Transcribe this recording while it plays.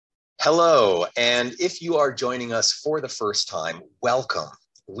Hello, and if you are joining us for the first time, welcome.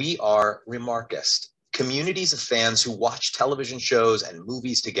 We are Remarkist, communities of fans who watch television shows and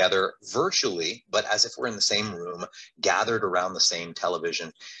movies together virtually, but as if we're in the same room, gathered around the same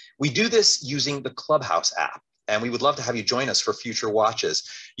television. We do this using the Clubhouse app, and we would love to have you join us for future watches.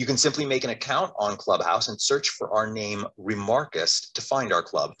 You can simply make an account on Clubhouse and search for our name, Remarkist, to find our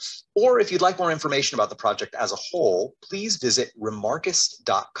club. Or if you'd like more information about the project as a whole, please visit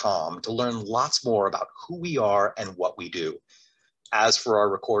remarkist.com to learn lots more about who we are and what we do. As for our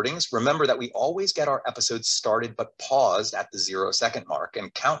recordings, remember that we always get our episodes started but paused at the 0-second mark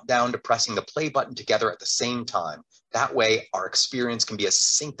and count down to pressing the play button together at the same time. That way, our experience can be as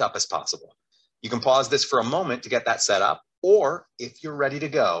synced up as possible. You can pause this for a moment to get that set up, or if you're ready to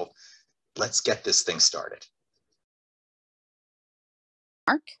go, let's get this thing started.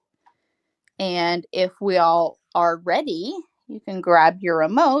 And if we all are ready, you can grab your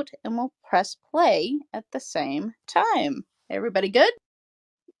remote and we'll press play at the same time. Everybody good?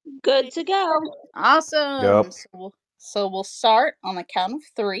 Good to go. Awesome. Yep. So we'll start on the count of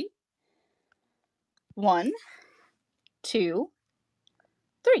 3. 1, 2,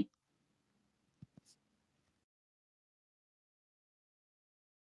 3.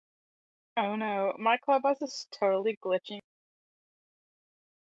 Oh no, my clubhouse is totally glitching.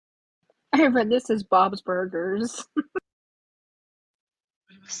 I read this as Bob's Burgers.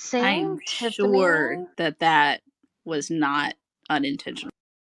 I'm sure that was not unintentional.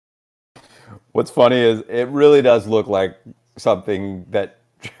 What's funny is it really does look like something that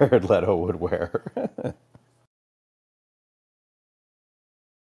Jared Leto would wear.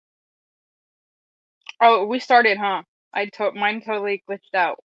 Oh, we started, huh? Mine totally glitched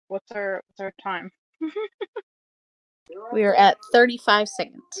out. What's our time? We are at 35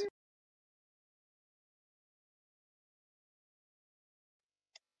 seconds.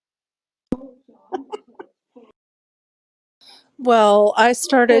 Well, I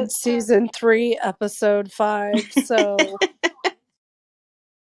started season 3, episode 5, so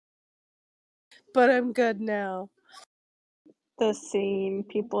but I'm good now. The scene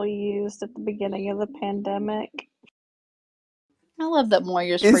people used at the beginning of the pandemic. I love that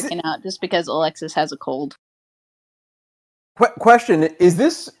Moira's Is freaking out just because Alexis has a cold. Question: Is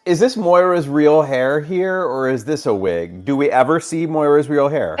this Moira's real hair here, or is this a wig? Do we ever see Moira's real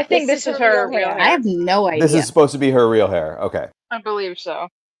hair? I think this is her real hair. I have no idea. This is supposed to be her real hair. Okay. I believe so.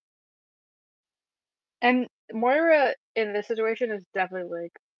 And Moira in this situation is definitely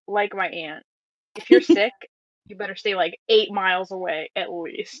like my aunt. If you're sick, you better stay like 8 miles away at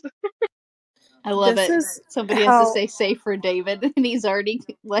least. I love This it. is Somebody has to say safe for David, and he's already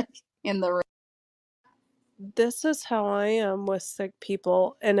like in the room. This is how I am with sick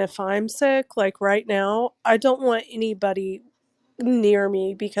people, and if I'm sick, like right now, I don't want anybody near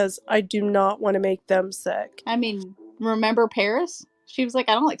me because I do not want to make them sick. I mean, remember Paris? She was like,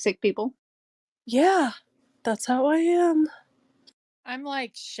 I don't like sick people. Yeah, that's how I am. I'm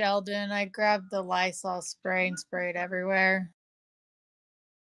like Sheldon. I grabbed the Lysol spray and sprayed everywhere.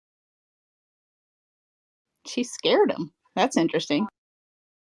 She scared him. That's interesting.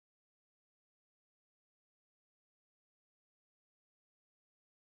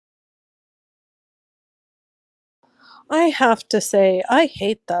 I have to say, I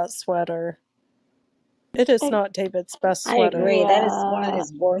hate that sweater. It is not David's best sweater. I agree. That is one of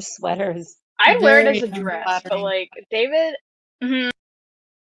his worst sweaters. I'd wear it as Very a dress, but unflattering. like David.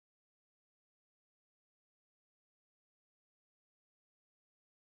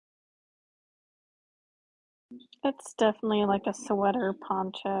 It's definitely like a sweater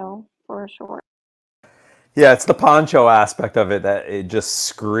poncho for sure. Yeah, it's the poncho aspect of it that it just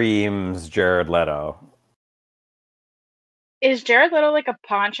screams Jared Leto. Is Jared Leto like a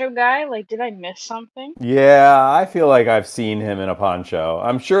poncho guy? Like, did I miss something? Yeah, I feel like I've seen him in a poncho.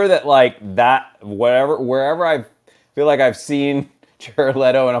 I'm sure that wherever I feel like I've seen Jared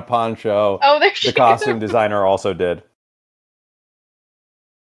Leto in a poncho, the costume designer also did.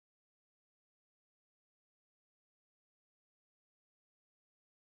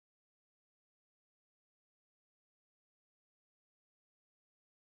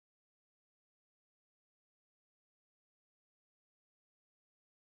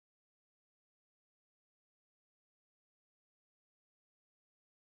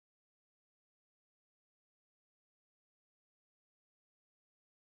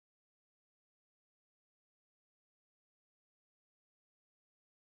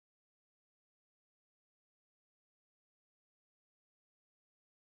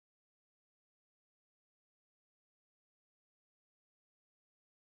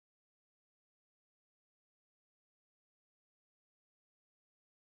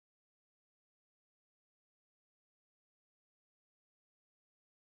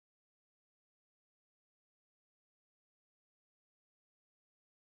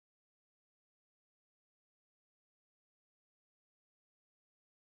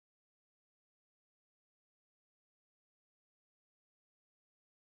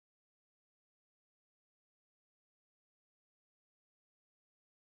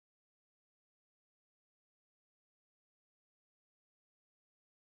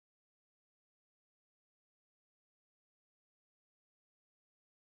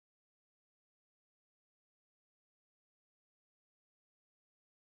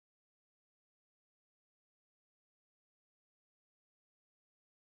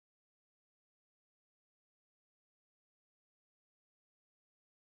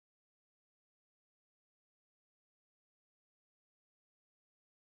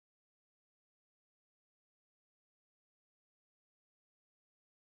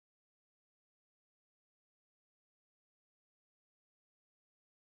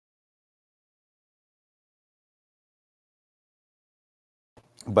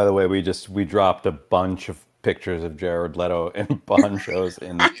 By the way, we dropped a bunch of pictures of Jared Leto in ponchos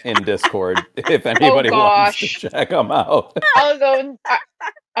in Discord. If Oh anybody wants to gosh. check them out. I'll go.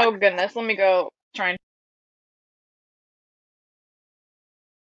 Oh goodness. Let me go try and.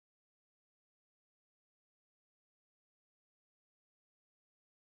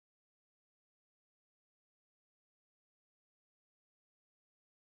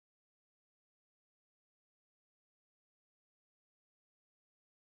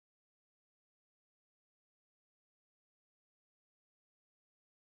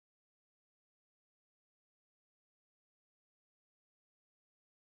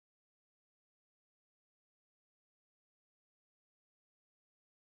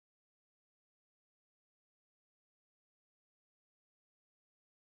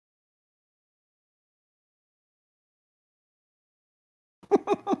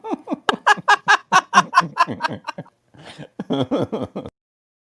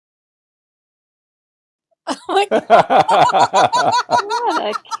 Oh my What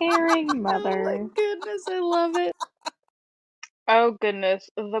a caring Oh my mother. goodness, I love it. Oh goodness.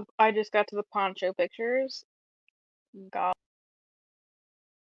 I just got to the poncho pictures. God.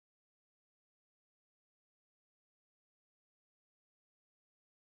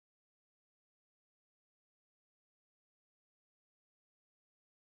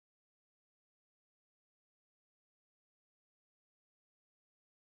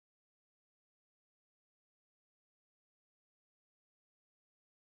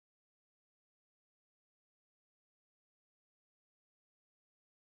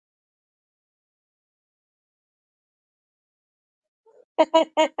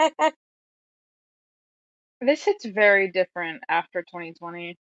 This hits very different after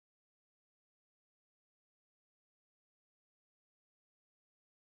 2020.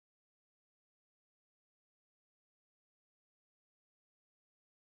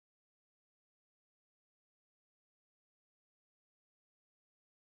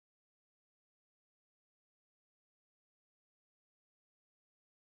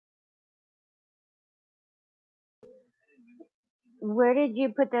 Where did you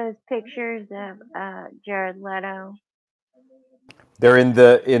put those pictures of Jared Leto? They're in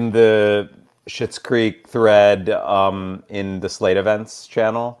the Schitt's Creek thread in the Slate Events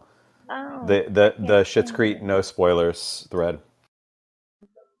channel. Oh, I The can't Schitt's find Creek it. no spoilers thread.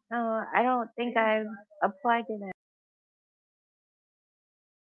 Oh, I don't think I've applied to that.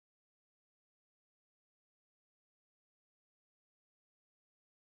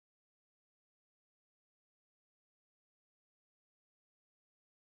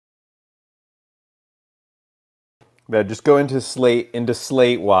 Yeah, just go into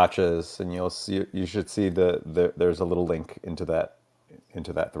Slate watches, and you should see there's a little link into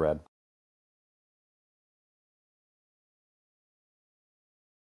that thread.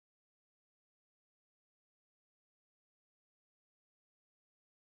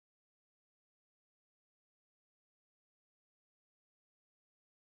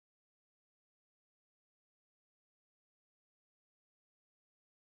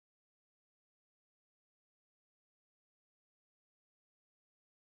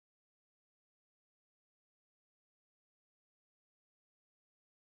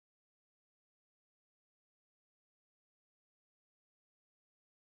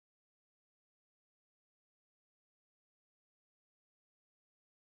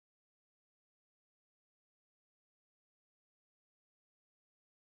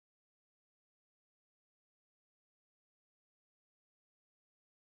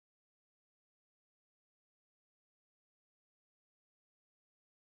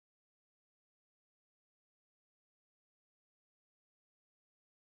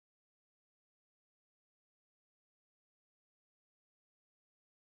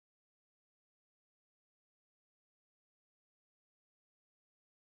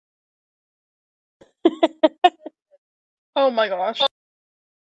 Oh my gosh.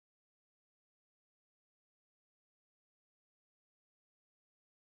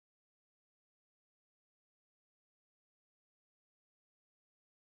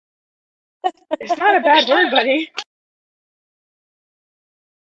 It's not a bad word, buddy.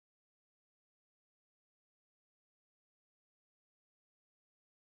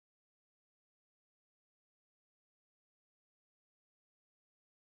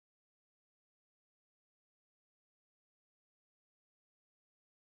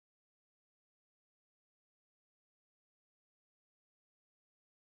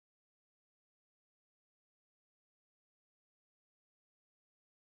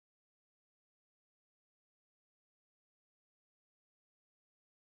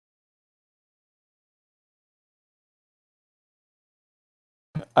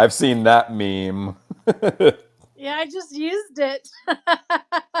 I've seen that meme. Yeah, I just used it.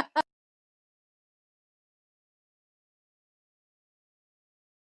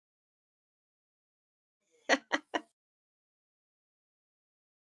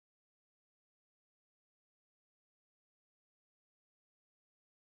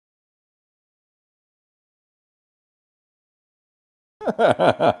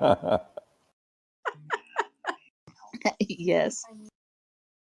 Yes.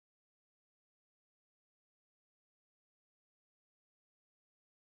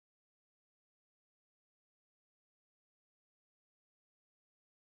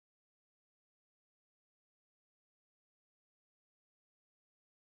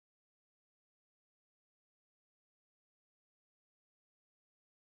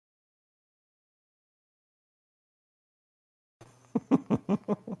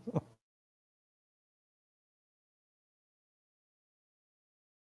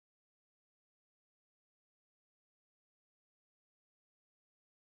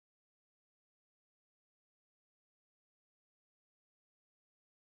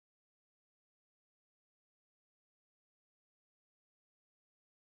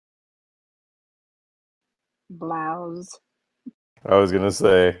 Blouse. I was gonna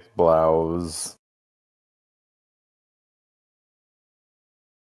say blouse.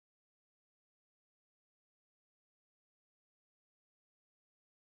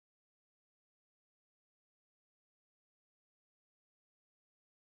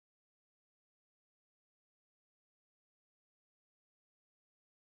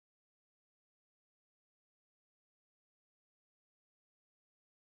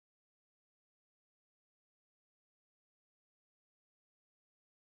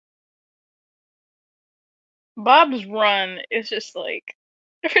 Bob's run is just like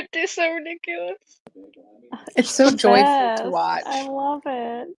it's so ridiculous. It's so The joyful to best. watch. I love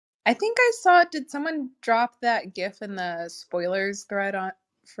it. I think I saw it. Did someone drop that GIF in the spoilers thread on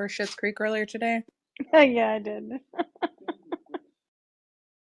for Schitt's Creek earlier today? Yeah, I did.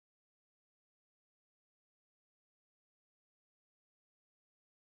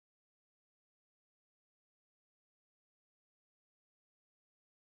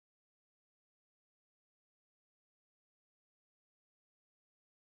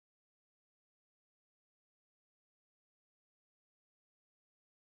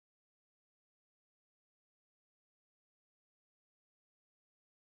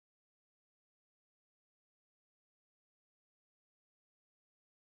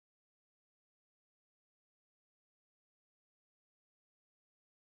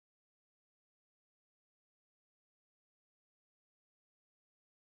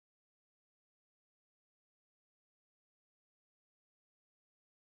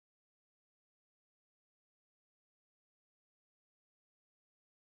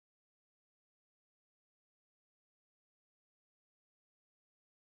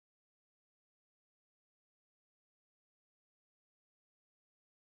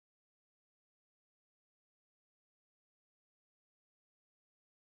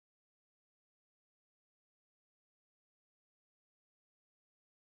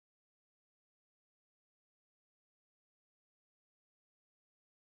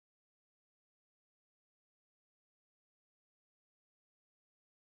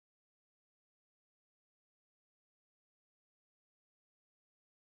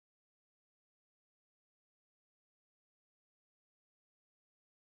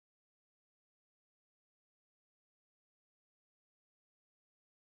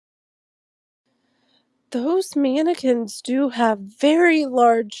 Those mannequins do have very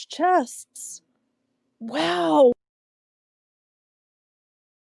large chests. Wow.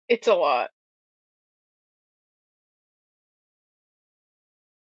 It's a lot.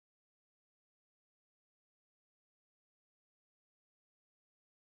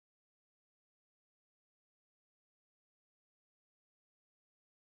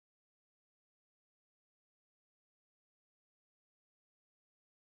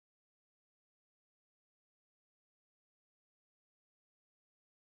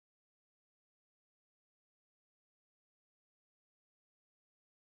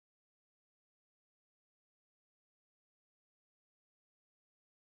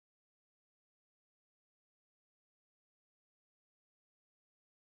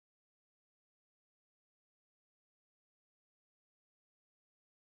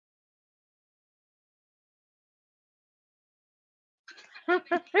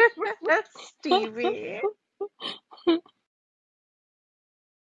 Stevie.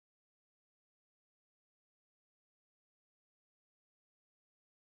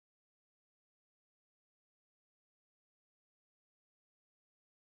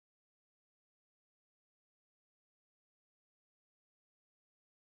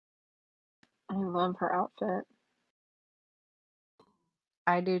 I love her outfit.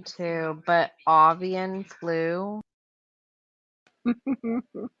 I do too, but avian flu.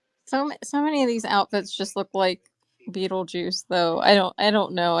 So many of these outfits just look like Beetlejuice, though. I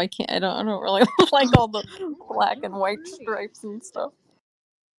don't know. I don't really like all the black and white stripes and stuff.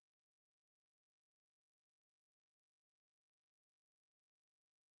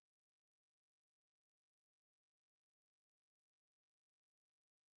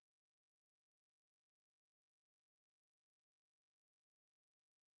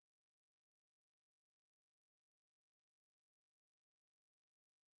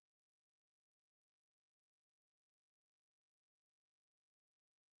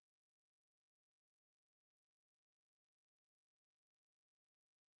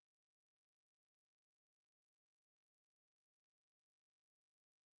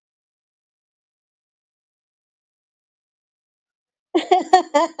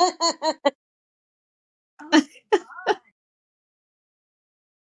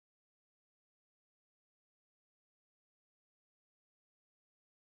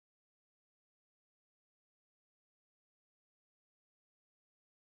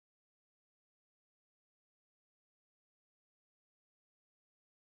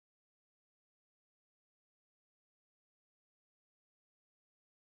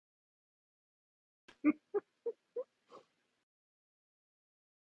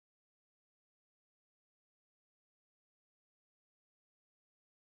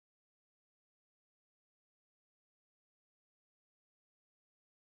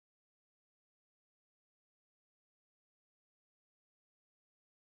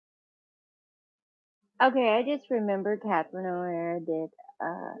 Okay, I just remember Catherine O'Hara did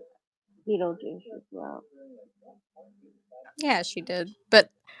Beetlejuice as well. Yeah, she did.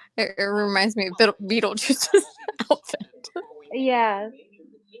 But it reminds me of Beetlejuice's outfit. Yeah,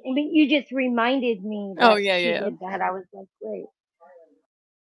 I mean, you just reminded me Oh, that yeah, she yeah. did that. I was like, wait.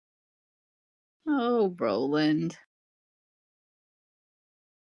 Oh, Roland.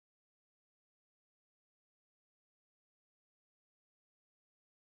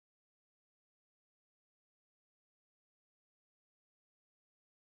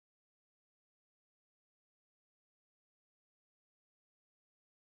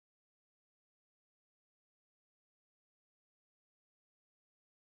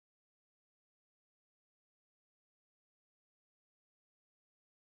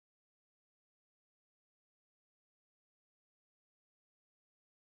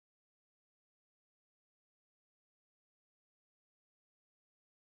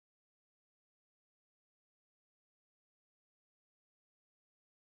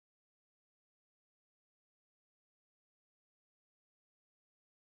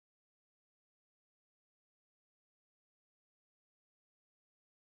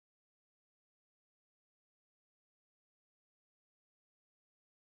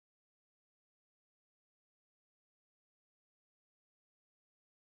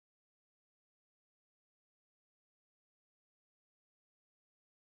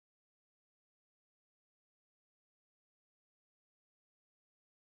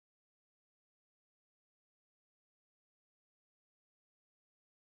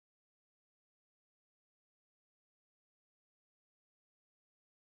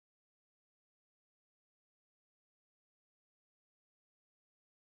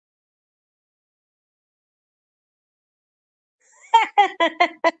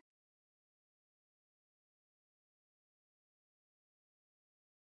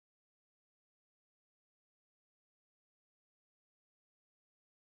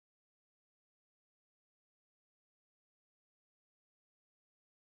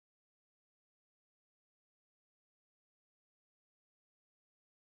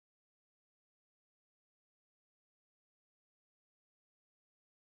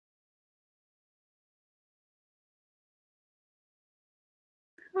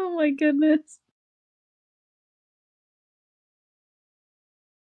 Oh my goodness.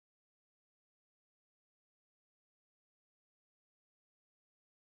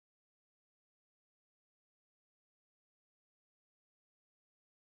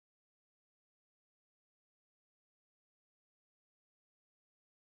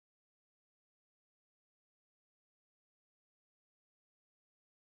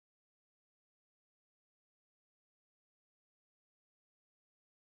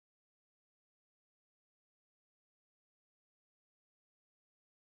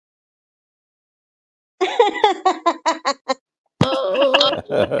 Oh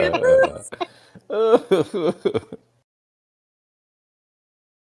goodness.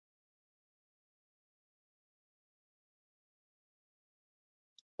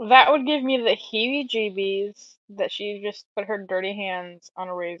 That would give me the heebie-jeebies that she just put her dirty hands on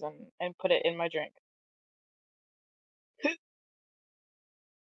a raisin and put it in my drink.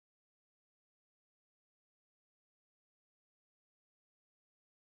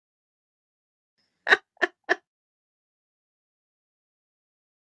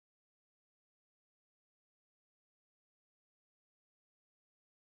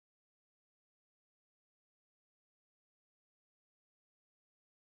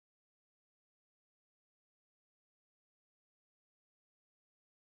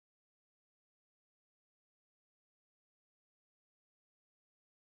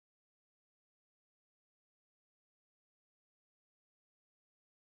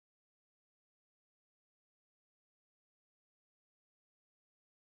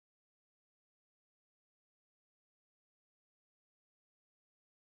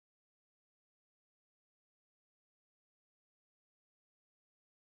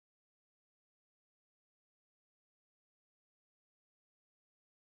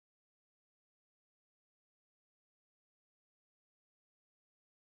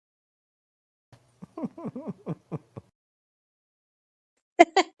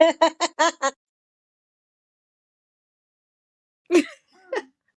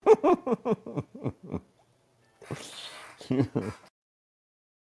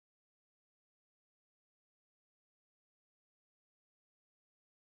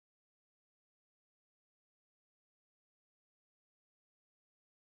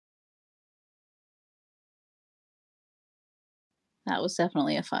 That was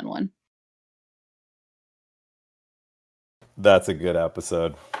definitely a fun one. That's a good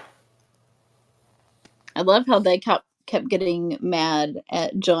episode. I love how they kept getting mad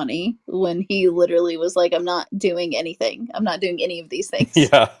at Johnny when he literally was like, I'm not doing anything. I'm not doing any of these things.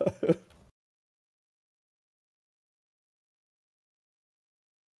 Yeah.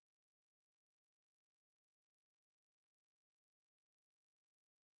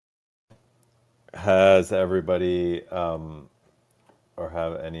 Has everybody, or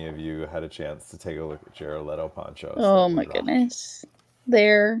have any of you had a chance to take a look at Jared Leto ponchos? Oh my goodness.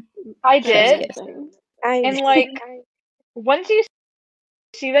 They're I chef's did, kiss. and like once you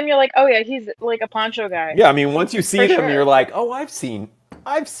see them, you're like, oh yeah, he's like a poncho guy. Yeah, I mean, once you see For them, sure. you're like, oh, I've seen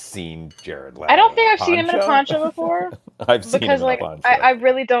Jared Leto. I don't think in a I've seen him in a poncho before. I've seen because him in like a poncho. I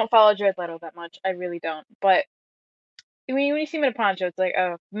really don't follow Jared Leto that much. I really don't. But when you see him in a poncho, it's like,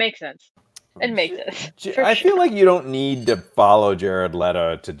 oh, makes sense. It makes sense. I feel like you don't need to follow Jared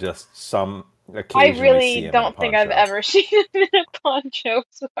Leto to just some occasionally I really see him don't think I've ever seen him in a poncho.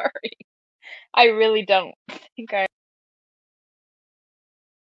 Sorry, I really don't think I.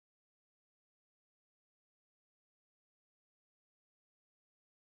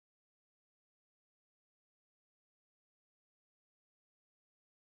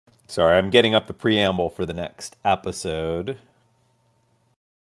 Sorry, I'm getting up the preamble for the next episode.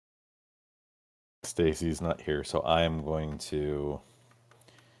 Stacy's not here, so I'm going to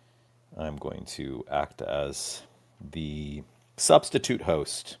act as the substitute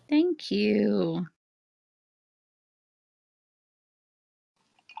host. Thank you.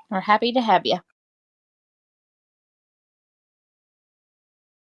 We're happy to have you.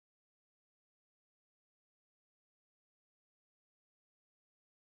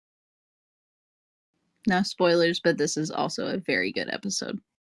 No spoilers, but this is also a very good episode.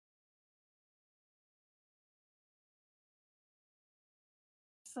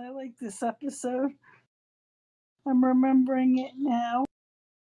 I like this episode. I'm remembering it now.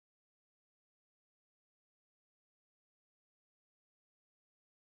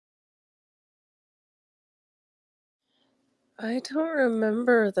 I don't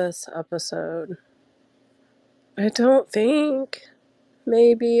remember this episode. I don't think.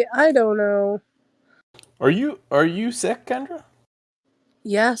 Maybe. I don't know. Are you sick, Kendra?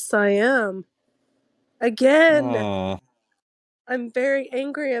 Yes, I am. Again. Aww. I'm very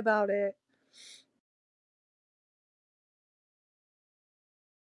angry about it.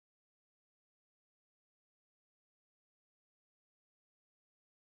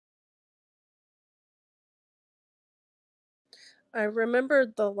 I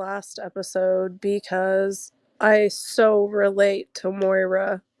remembered the last episode because I so relate to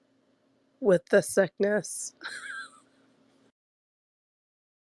Moira with the sickness.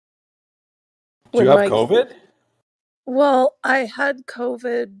 Do you have COVID? Well, I had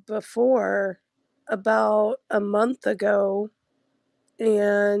COVID before, about a month ago,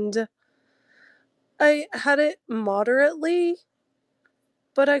 and I had it moderately,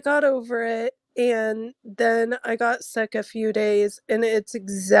 but I got over it And then I got sick a few days, and I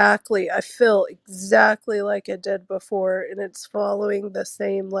feel exactly like it did before, and it's following the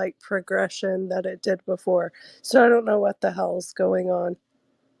same like progression that it did before. So I don't know what the hell's going on.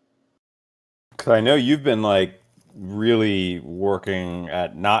 Because I know you've been like really working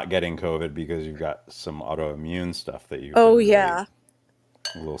at not getting COVID because you've got some autoimmune stuff that you've Oh been really yeah,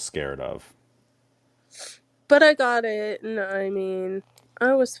 a little scared of. but I got it, and I mean,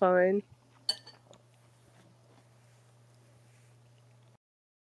 I was fine.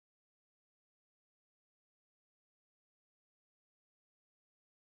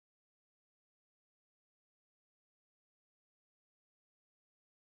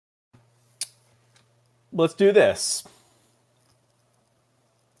 Let's do this.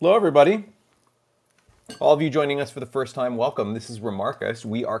 Hello, everybody. All of you joining us for the first time, welcome. This is Remarcus.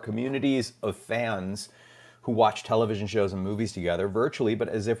 We are communities of fans who watch television shows and movies together virtually, but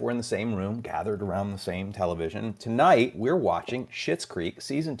as if we're in the same room, gathered around the same television. Tonight, we're watching Schitt's Creek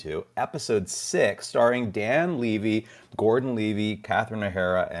Season 2, Episode 6, starring Dan Levy, Gordon Levy, Catherine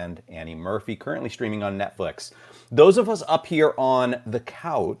O'Hara, and Annie Murphy, currently streaming on Netflix. Those of us up here on the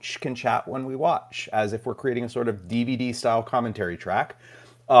couch can chat when we watch, as if we're creating a sort of DVD-style commentary track.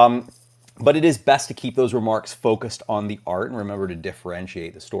 But it is best to keep those remarks focused on the art and remember to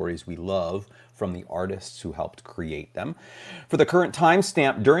differentiate the stories we love from the artists who helped create them. For the current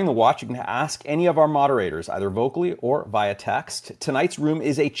timestamp during the watch, you can ask any of our moderators, either vocally or via text. Tonight's room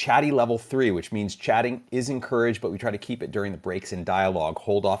is a chatty level 3, which means chatting is encouraged, but we try to keep it during the breaks in dialogue.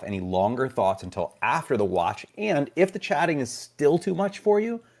 Hold off any longer thoughts until after the watch, and if the chatting is still too much for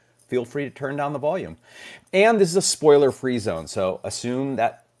you, feel free to turn down the volume. And this is a spoiler-free zone, so assume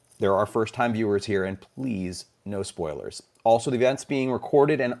that there are first-time viewers here, and please, no spoilers. Also, the event's being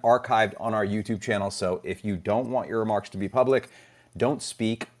recorded and archived on our YouTube channel, so if you don't want your remarks to be public, don't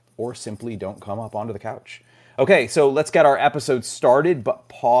speak or simply don't come up onto the couch. Okay, so let's get our episode started, but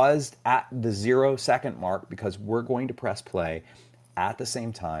paused at the 0-second mark because we're going to press play at the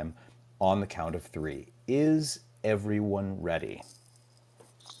same time on the count of 3. Is everyone ready?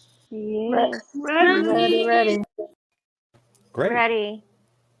 Yes. Ready, ready. Great. Ready.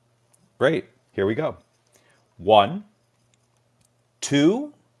 Great. Here we go. 1,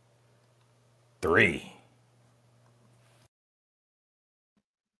 2, 3.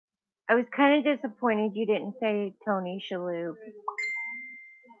 I was kind of disappointed you didn't say Tony Shalhoub.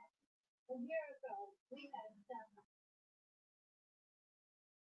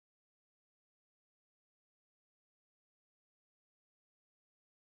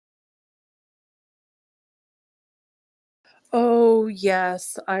 Oh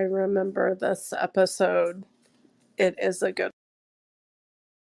yes, I remember this episode. It is a good.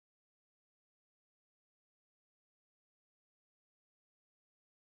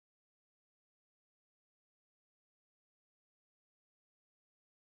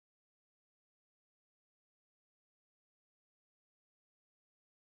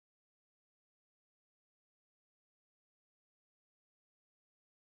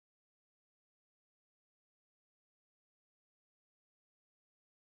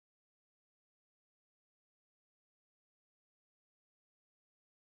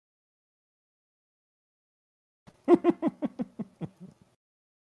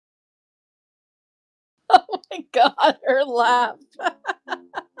 Oh my god, her laugh.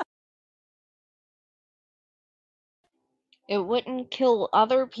 It wouldn't kill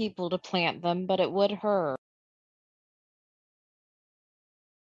other people to plant them, but it would her.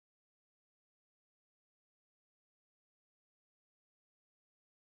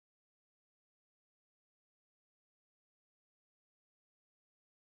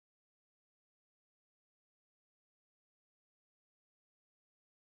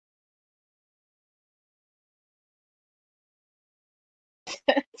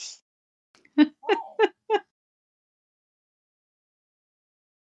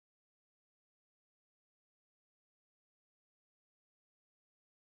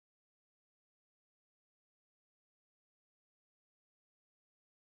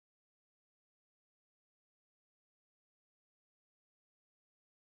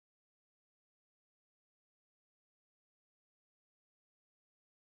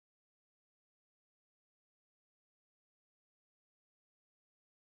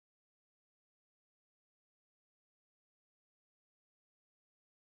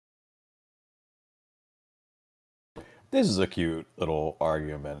 This is a cute little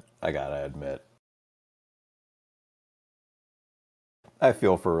argument, I gotta admit. I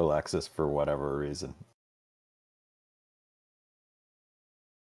feel for Alexis for whatever reason.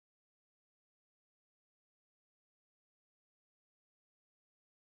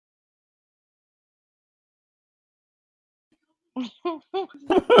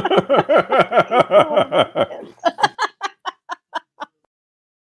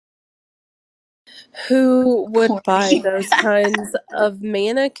 Who would Poor buy me. those kinds of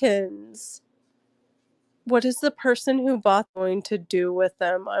mannequins? What is the person who bought going to do with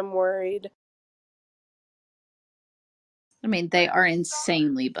them? I'm worried. I mean, they are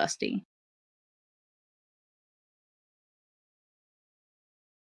insanely busty.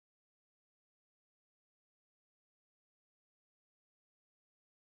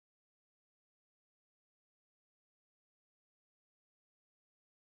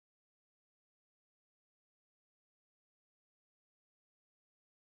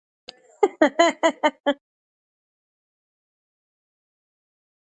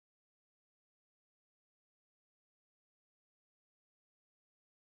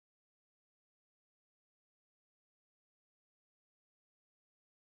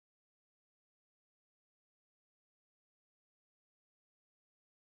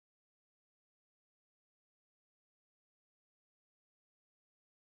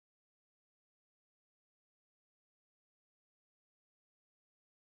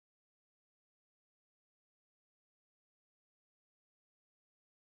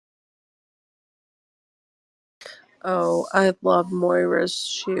 Oh, I love Moira's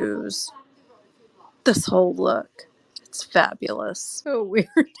shoes. This whole look. It's fabulous. So weird.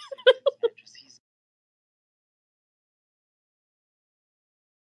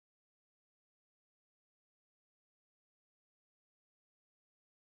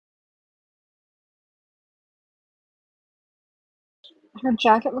 Her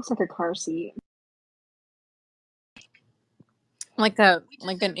jacket looks like a car seat.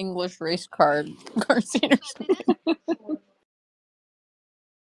 Like an English race car seat or something.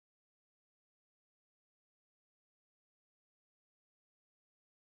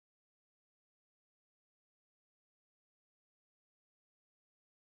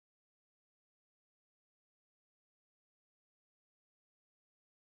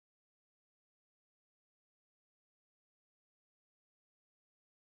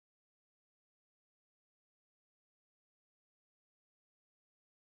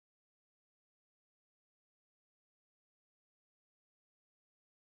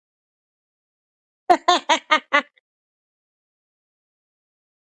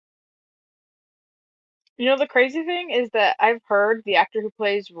 You know, the crazy thing is that I've heard the actor who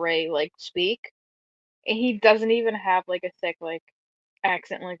plays Ray like speak, and he doesn't even have like a thick like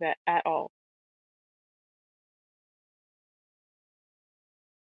accent like that at all.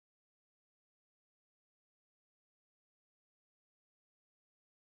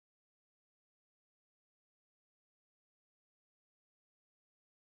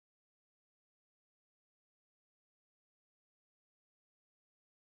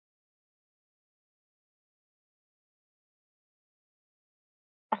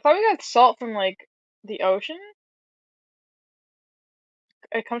 I thought we got salt from like the ocean.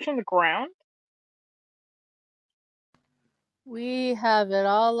 It comes from the ground. We have it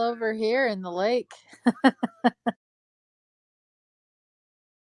all over here in the lake.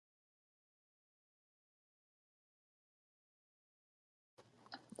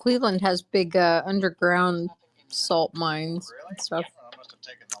 Cleveland has big underground salt mines and stuff.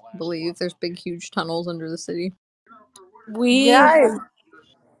 I believe there's big, huge tunnels under the city. We have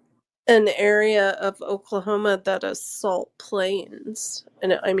an area of Oklahoma that is salt plains.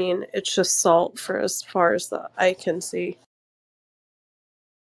 And I mean, it's just salt for as far as the eye can see.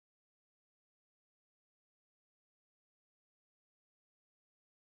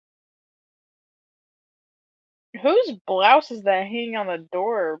 Whose blouse is that hanging on the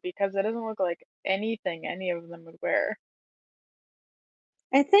door? Because it doesn't look like anything any of them would wear.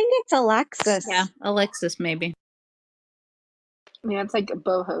 I think it's Alexis. Yeah, Alexis, maybe. Yeah, it's like a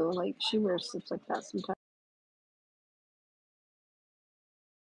boho. Like she wears stuff like that sometimes.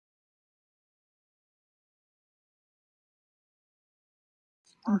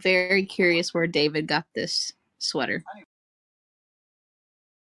 I'm very curious where David got this sweater.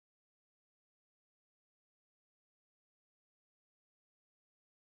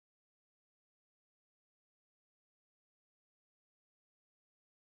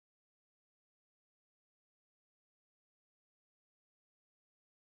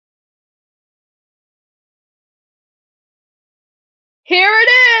 Here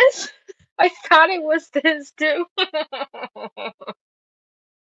it is! I thought it was this too.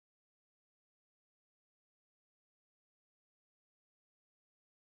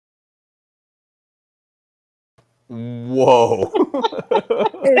 Whoa.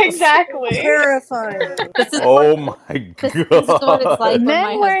 It's Exactly. terrifying. Oh my This is what it's like god. when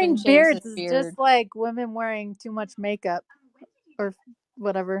my Men wearing husband shaves his beards is beard. just like women wearing too much makeup. or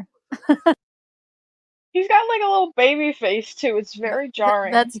whatever. He's got like a little baby face too. It's very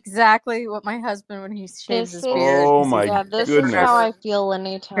jarring. That's exactly what my husband, when he shaves his beard. Oh my Yeah, this is goodness. how I feel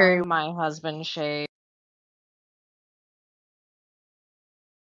Very anytime my husband shaves.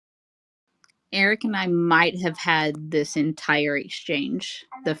 Eric and I might have had this entire exchange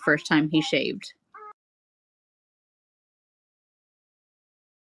the first time he shaved.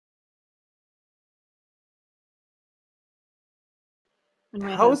 And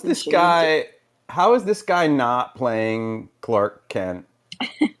my How is husband this shaved. guy? How is this guy not playing Clark Kent,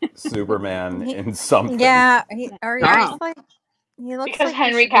 Superman in something? Yeah, or he Ah. looks like Because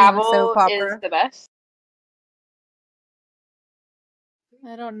he Henry should be in a soap Cavill is opera. the best.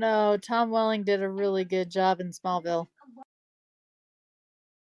 I don't know. Tom Welling did a really good job in Smallville.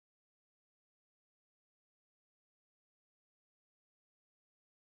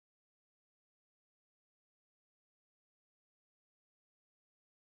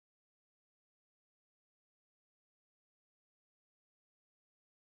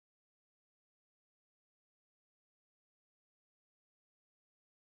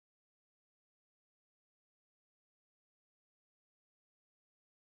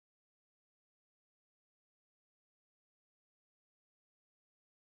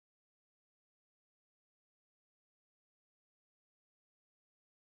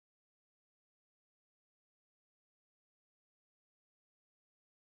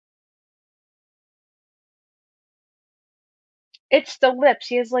 It's the lips.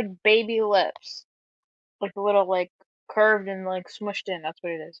 He has like baby lips. Like a little like curved and like smushed in. That's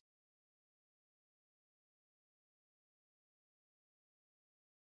what it is.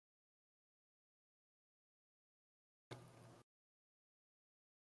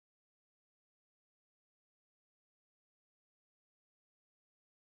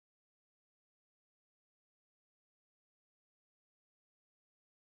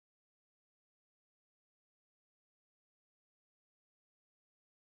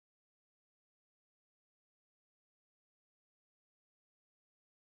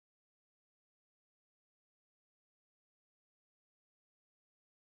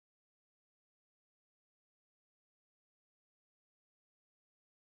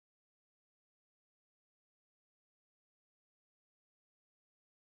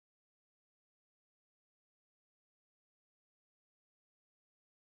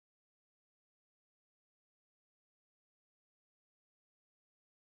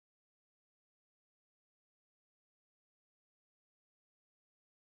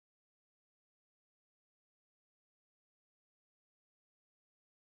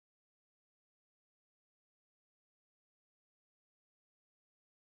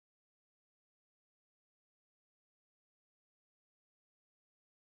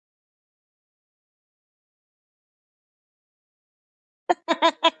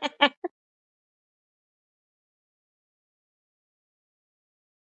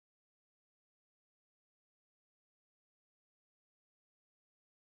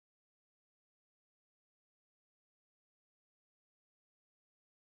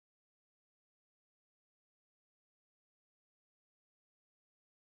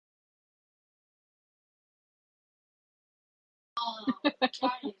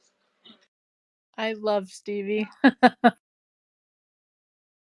 I love Stevie.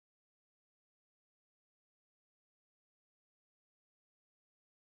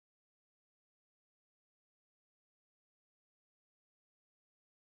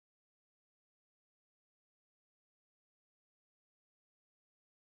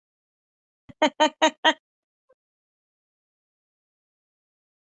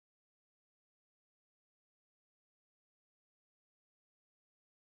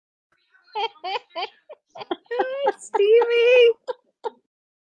 Stevie!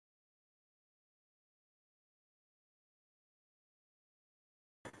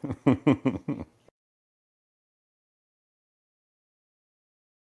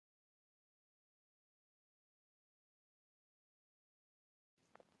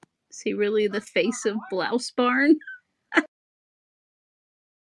 Is he really the face of Blouse Barn?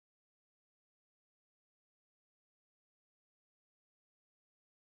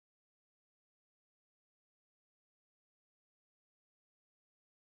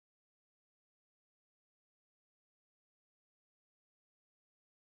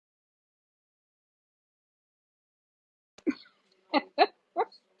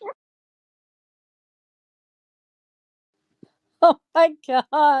 Oh my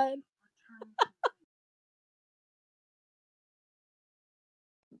god.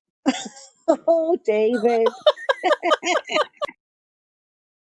 Oh, David.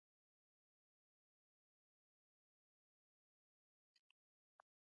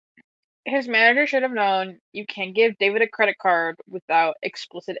 His manager should have known you can't give David a credit card without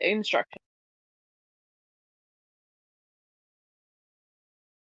explicit instructions.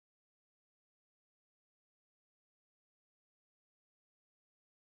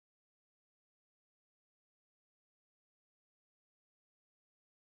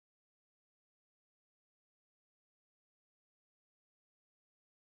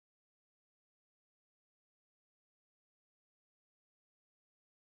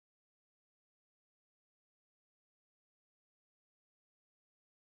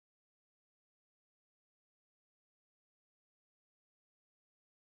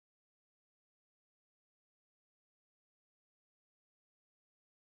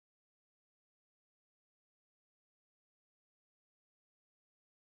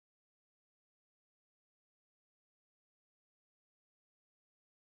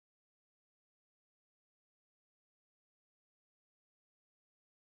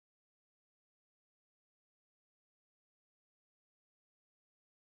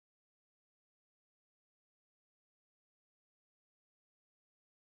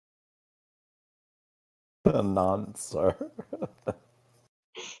 A non-sir.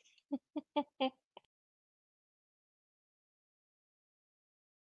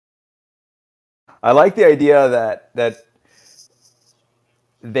 I like the idea that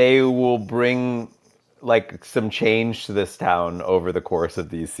they will bring like some change to this town over the course of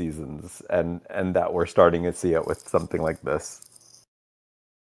these seasons, and that we're starting to see it with something like this.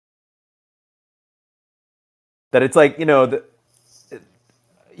 That it's like,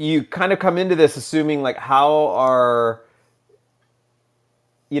 you kind of come into this assuming like how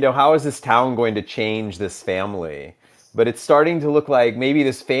is this town going to change this family? But it's starting to look like maybe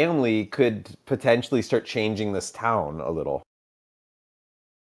this family could potentially start changing this town a little.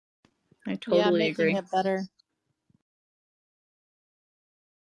 I Yeah, totally making agree. it better.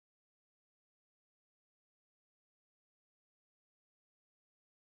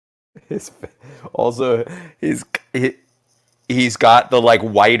 His also he's got the like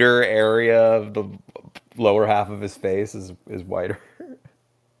whiter area of the lower half of his face is whiter.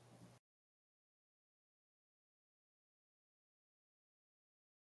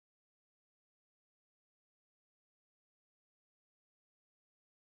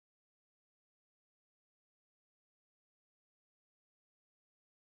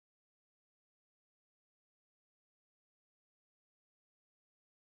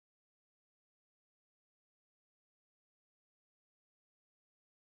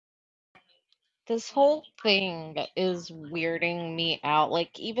 This whole thing is weirding me out.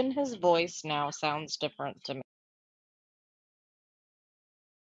 Like, even his voice now sounds different to me.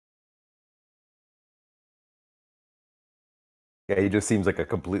 Yeah, he just seems like a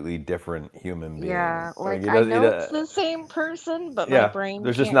completely different human being. Yeah, Like like he I does, know it's the same person, but my yeah. brain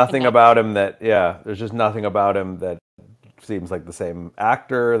There's just can't nothing connect. about him there's just nothing about him that seems like the same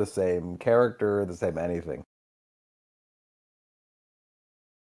actor, the same character, the same anything.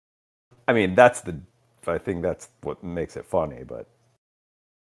 I mean, I think that's what makes it funny, but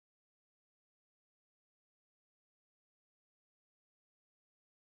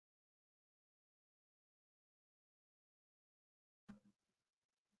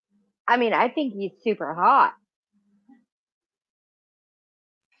I mean, I think he's super hot.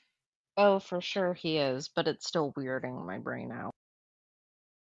 Oh, for sure he is, but it's still weirding my brain out.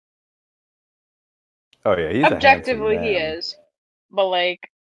 oh yeah, he's a handsome Objectively, he man. is, but like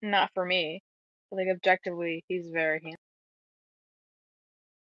not for me. Like objectively, he's very handsome.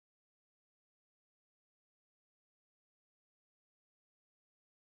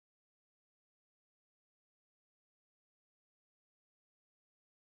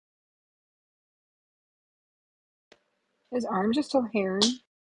 His arms are still hairy.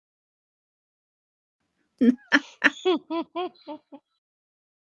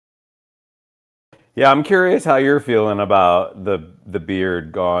 Yeah, I'm curious how you're feeling about the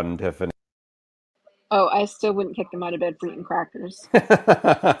beard gone, Tiffany. Oh, I still wouldn't kick them out of bed for eating crackers.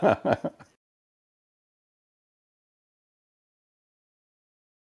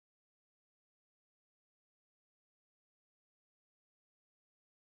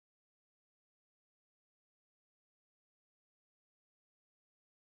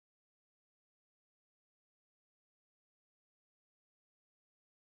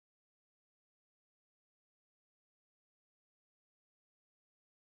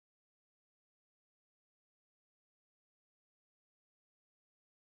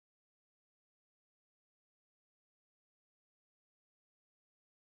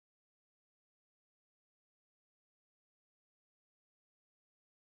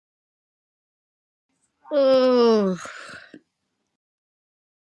 Oh,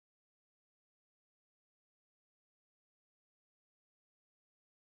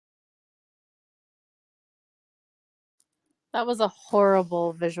 That was a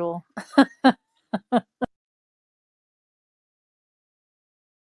horrible visual.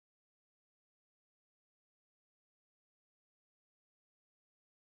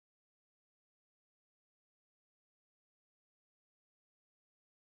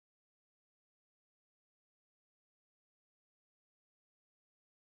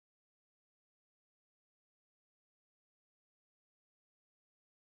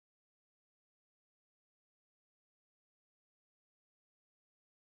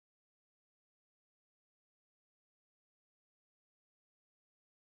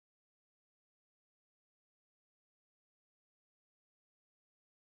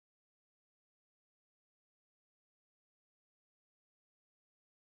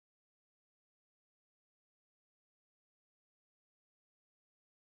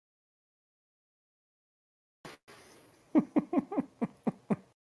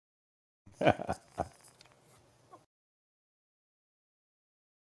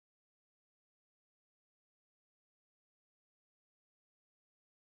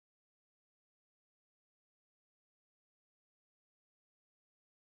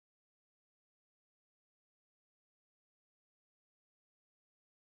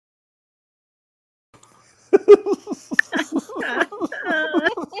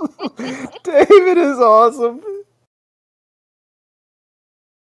 David is awesome.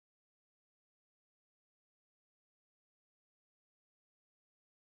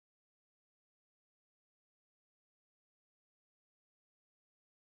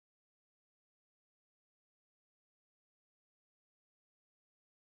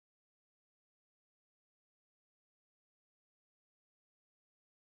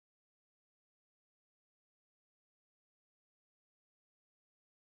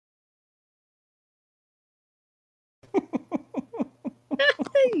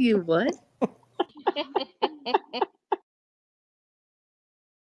 You what?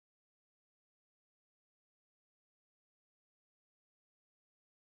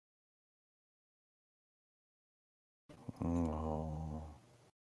 Oh.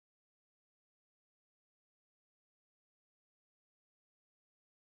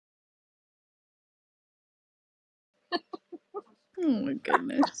 Oh my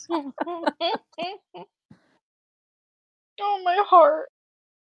goodness. Oh, my heart.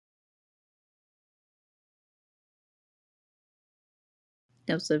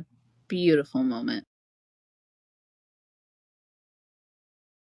 That was a beautiful moment.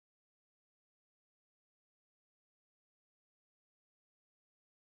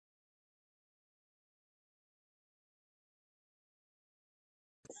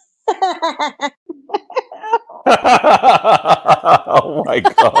 Oh my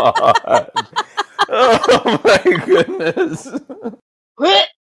god. Oh my goodness.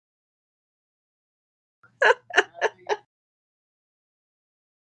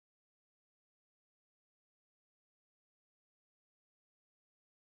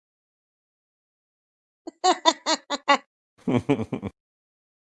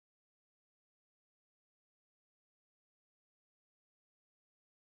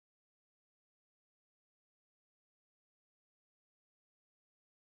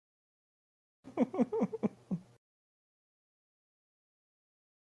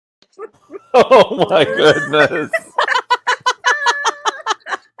 Oh my goodness.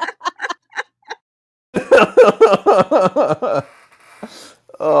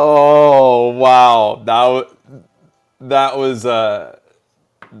 Oh wow. That was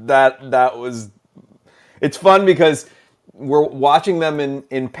that was it's fun because we're watching them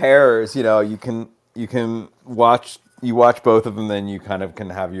in pairs, you watch both of them, then you kind of can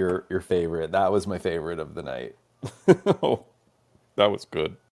have your favorite. That was my favorite of the night. That was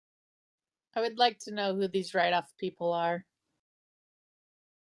good. I would like to know who these write-off people are.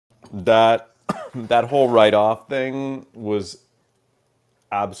 That that whole write-off thing was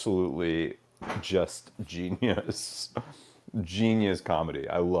absolutely just genius. Genius comedy.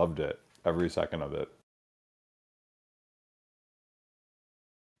 I loved it. Every second of it.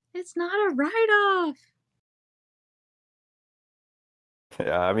 It's not a write-off.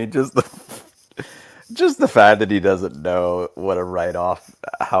 Yeah, I mean just the fact that he doesn't know what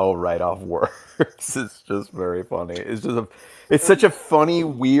how a write-off works is just very funny. It's such a funny,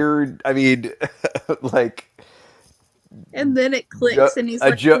 weird, I mean, like And then it clicks and he's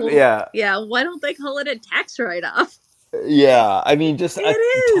like, well, yeah. yeah, why don't they call it a tax write-off? Yeah, I mean, just It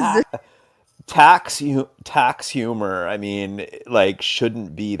is. tax humor. I mean, like,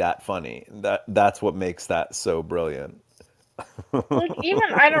 shouldn't be that funny. That's what makes that so brilliant. Like, even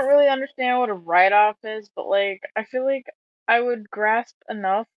I don't really understand what a write-off is, but, like, I feel like I would grasp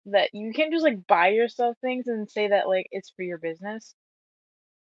enough that you can't just like buy yourself things and say that like it's for your business.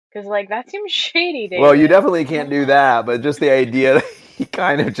 Because like that seems shady, Well, you David. definitely can't do that, but just the idea that he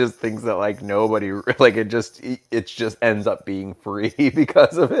kind of just thinks that like nobody like it just ends up being free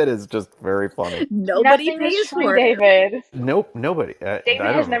because of it is just very funny. Nobody Nothing is pays free, for it. David. Nope, nobody. David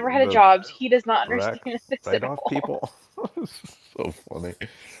I has don't never had a know. job. He does not Write understand this at off all. people. So funny.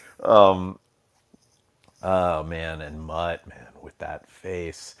 Um, oh man, and Mutt, man, with that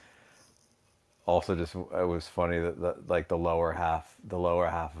face. Also, just it was funny that like the lower half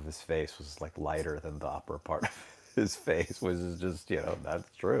of his face was like lighter than the upper part of his face, which is just that's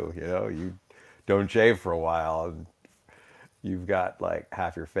true. You don't shave for a while, and you've got like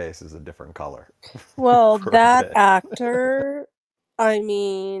half your face is a different color Well, for a that bit. actor, I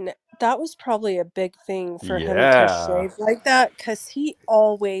mean, that was probably a big thing for him to Yeah, shave like that because he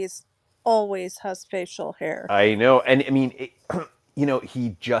always has facial hair. I know, and I mean,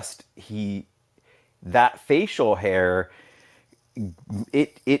 he that facial hair,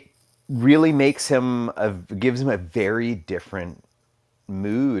 it really gives him a very different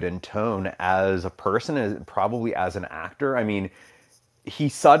mood and tone as a person, and probably as an actor. I mean, he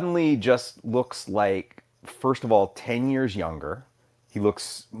suddenly just looks like, first of all, 10 years younger. He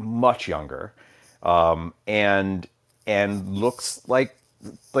looks much younger, and looks like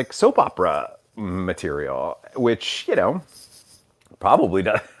soap opera material, which probably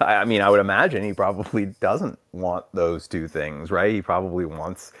does. I mean, I would imagine he probably doesn't want those two things, right? He probably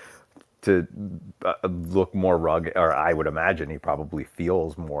wants to look more rugged, or I would imagine he probably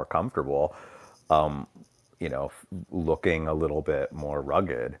feels more comfortable, looking a little bit more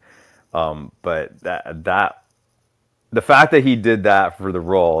rugged. But the fact that he did that for the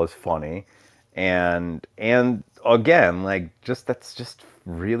role is funny, and again, like that's just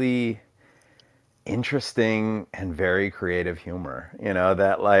really interesting and very creative humor.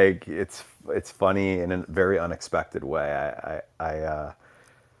 That like it's funny in a very unexpected way.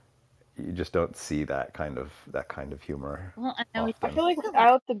 You just don't see that kind of humor Well, I know I often. feel like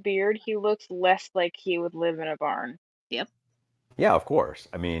without the beard, he looks less like he would live in a barn. Yep. Yeah, of course.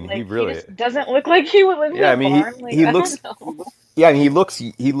 I mean, he Like he really. just doesn't look like he would live in Yeah, I a mean, barn. Like he I don't looks. know. Yeah, I mean, he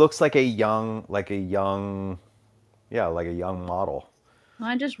looks like a young model. Well,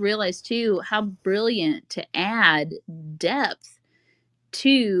 I just realized too how brilliant to add depth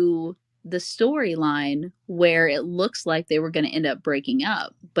to the storyline where it looks like they were going to end up breaking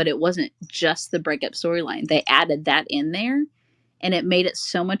up, but it wasn't just the breakup storyline. They added that in there and it made it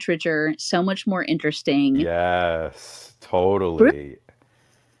so much richer, so much more interesting. Yes, Brilliant. totally.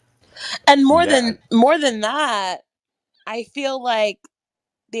 And more Yeah, than more than that, I feel like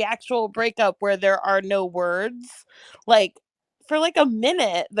the actual breakup where there are no words, like for like a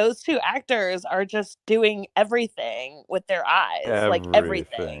minute, those two actors are just doing everything with their eyes, like everything.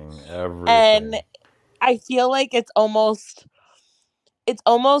 everything, And everything. I feel like it's almost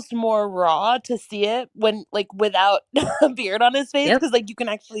more raw to see it when like without a beard on his face Yep. because like you can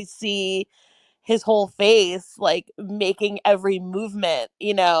actually see his whole face like making every movement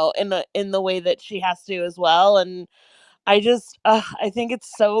in the way that she has to as well. And I think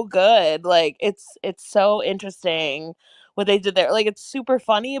it's so good. Like it's so interesting what they did there. Like it's super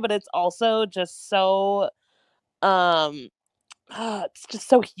funny, but it's also just so um it's just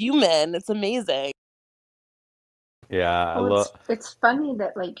so human. It's amazing. Yeah, I Well, love. it's funny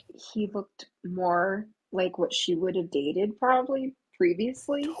that like he looked more like what she would have dated probably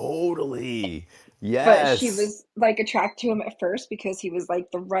previously, Totally. but she Yes. was like attracted to him at first because he was like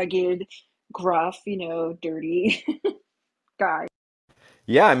the rugged, gruff, dirty guy.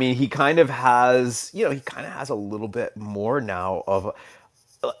 Yeah, I mean, he kind of has a little bit more now of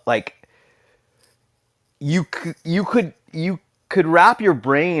like you could wrap your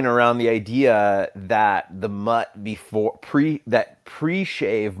brain around the idea that the Mutt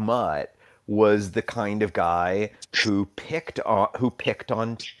pre-shave Mutt was the kind of guy who picked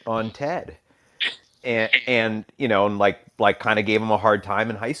on Ted, and like kind of gave him a hard time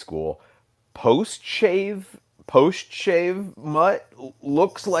in high school. Post shave Mutt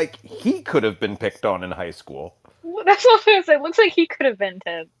looks like he could have been picked on in high school. That's what I was gonna say. Looks like he could have been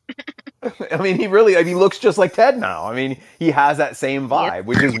Ted. I mean, he looks just like Ted now. I mean, he has that same Yep. vibe,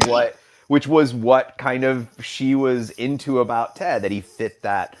 which was what kind of she was into about Ted, that he fit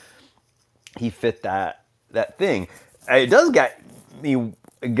that thing. It does get me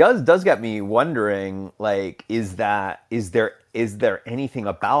wondering, like, is there anything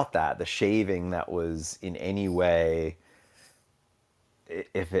about that, the shaving, that was in any way,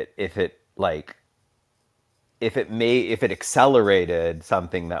 if it accelerated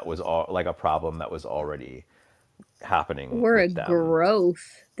something that was like a problem that was already happening Or a with them.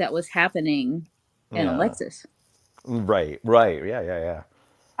 growth that was happening in Yeah. Alexis. Right. Yeah.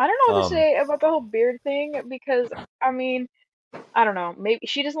 I don't know what to Um, say about the whole beard thing because I mean, I don't know. Maybe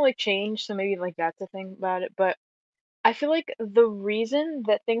she doesn't like change, so maybe like that's the thing about it. But I feel like the reason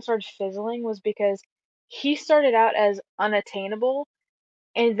that things started fizzling was because he started out as unattainable,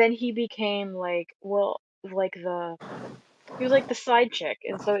 and then he became like, well, like the he was like the side chick,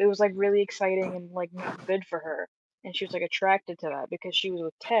 and so it was like really exciting and like not good for her, and she was like attracted to that because she was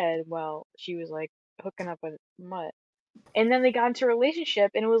with Ted while she was like hooking up with Mutt. And then they got into a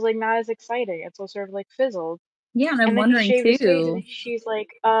relationship, and it was like not as exciting, and so it sort of like fizzled. Yeah, and I'm And then he wondering shaved his face, and too. she's like,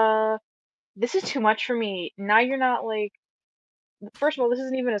 this is too much for me. Now you're not like, first of all, this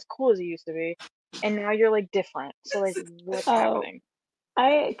isn't even as cool as it used to be, and now you're like different. So like, what's Oh, happening?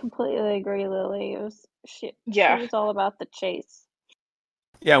 I completely agree, Lily. It was she Yeah, was all about the chase.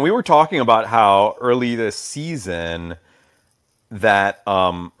 yeah, we were talking about how early this season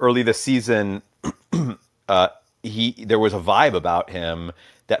early this season uh, he there was a vibe about him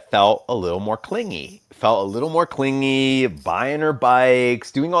that felt a little more clingy, buying her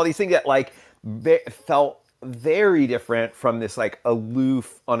bikes, doing all these things that like felt very different from this like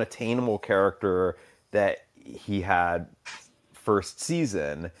aloof, unattainable character that he had first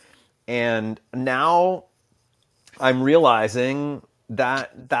season. And now I'm realizing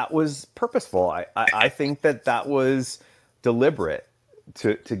that that was purposeful. I think that that was deliberate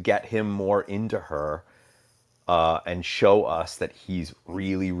to get him more into her and show us that he's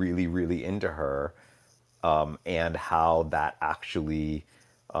really, really, really into her, and how that actually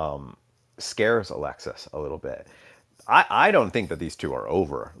scares Alexis a little bit. I don't think that these two are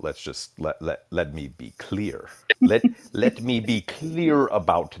over. Let's just let me be clear. Let me be clear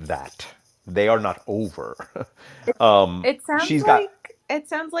about that. They are not over. It sounds She's got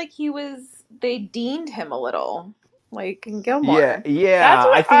like they deaned him a little, like in yeah, Gilmore. that's yeah,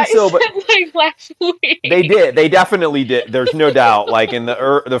 I what think I so, but said like last they week. did. They definitely did. There's no doubt. Like in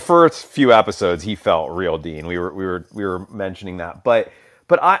the first few episodes, he felt real Dean. We were mentioning that, but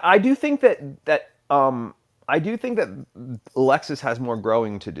I do think that I do think that Alexis has more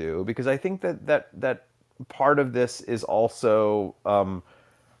growing to do, because I think that part of this is also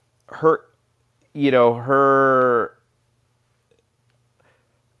her, her.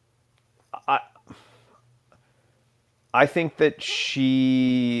 I I think that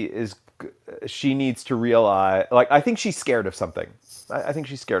she needs to realize, like, I think she's scared of something. I think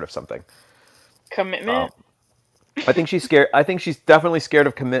she's scared of something. Commitment. I think she's scared. I think she's definitely scared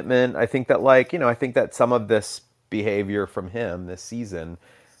of commitment. I think that, like, I think that some of this behavior from him this season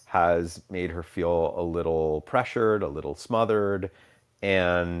has made her feel a little pressured, a little smothered,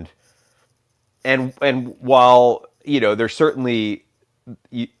 and while there's certainly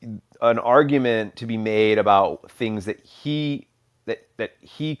an argument to be made about things that he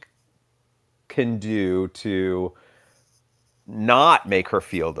can do to not make her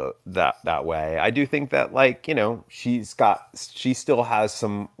feel that way. I do think that, like, she still has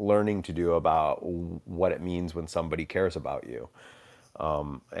some learning to do about what it means when somebody cares about you.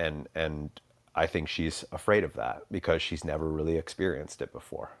 And I think she's afraid of that because she's never really experienced it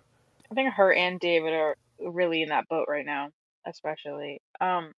before. I think her and David are really in that boat right now, especially.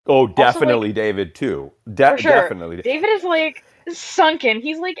 Oh, Also like definitely David too. for sure, Definitely. David is like sunken.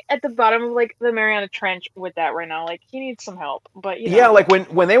 He's like at the bottom of like the Mariana Trench with that right now. Like he needs some help, but Yeah, like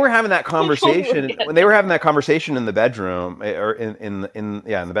when they were having that we'll conversation, get there. in the bedroom, or in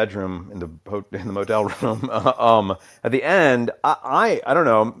the bedroom, in the motel room, at the end, I don't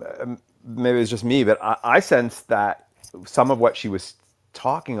know, maybe it's just me, but I sensed that some of what she was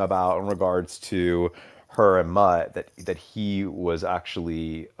talking about in regards to her and Mutt, that he was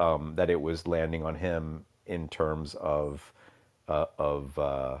actually, that it was landing on him in terms uh, of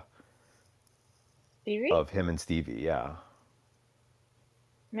uh, Stevie? of him and Stevie. Yeah.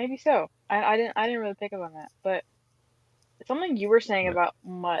 Maybe so. I didn't really pick up on that, but something you were saying about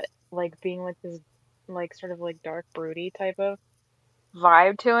Mutt like being like this like sort of like dark broody type of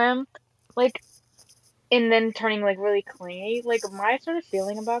vibe to him, like and then turning like really clingy. Like my sort of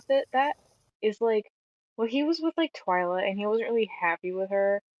feeling about that is like, well, he was with like Twyla and he wasn't really happy with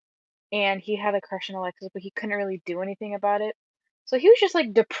her, and he had a crush on Alexis, but he couldn't really do anything about it. So he was just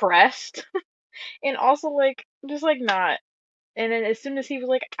like depressed and also like just like not. And then as soon as he was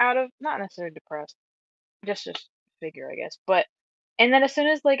like out of, not necessarily depressed, just figure I guess, but and then as soon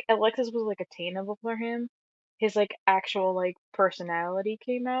as like Alexis was like attainable for him, his like actual like personality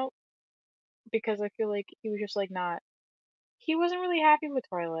came out, because I feel like he was just like not, he wasn't really happy with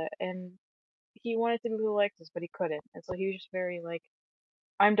Twilight, and he wanted to be with Alexis, but he couldn't, and so he was just very like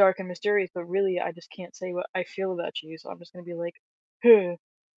I'm dark and mysterious, but really I just can't say what I feel about you, so I'm just gonna be like, huh,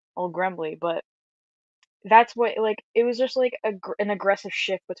 all grumbly. But that's what, like, it was just like an aggressive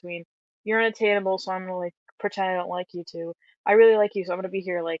shift between you're unattainable, so I'm gonna like pretend I don't like you too. I really like you, so I'm gonna be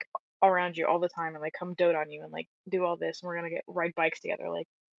here like around you all the time and like come dote on you and like do all this, and we're gonna ride bikes together. Like,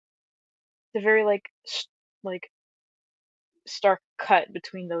 it's a very like like stark cut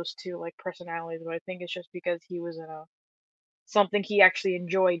between those two like personalities, but I think it's just because he was in a something he actually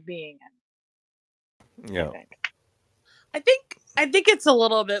enjoyed being in. I Yeah. think. I think it's a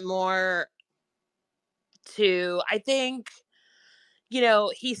little bit more to, I think, you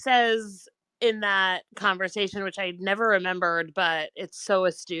know, he says in that conversation, which I never remembered, but it's so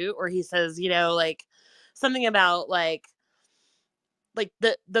astute, where he says, you know, like something about like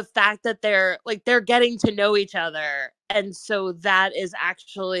the fact that they're getting to know each other, and so that is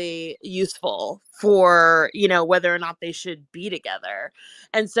actually useful for, you know, whether or not they should be together.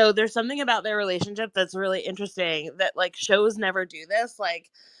 And so there's something about their relationship that's really interesting, that like shows never do this, like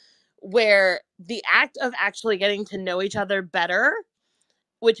where the act of actually getting to know each other better,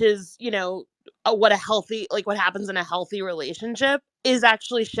 which is, you know, what a healthy, like what happens in a healthy relationship, is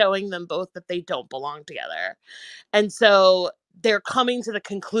actually showing them both that they don't belong together. And so they're coming to the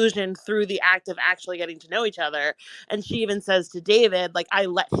conclusion through the act of actually getting to know each other. And she even says to David, like, I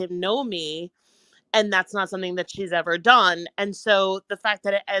let him know me. And that's not something that she's ever done. And so the fact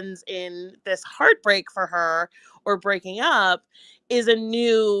that it ends in this heartbreak for her, or breaking up, is a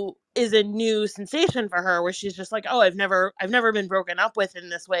new sensation for her, where she's just like, oh, I've never been broken up with in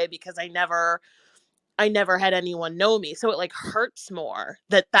this way, because I never had anyone know me. So it like hurts more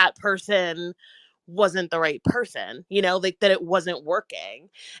that that person wasn't the right person, you know, like that it wasn't working.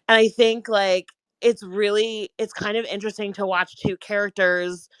 And I think like it's kind of interesting to watch two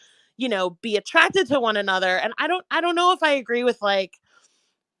characters, you know, be attracted to one another. And I don't know if I agree with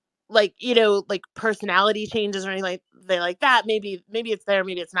you know, like personality changes or anything like that. Maybe it's there,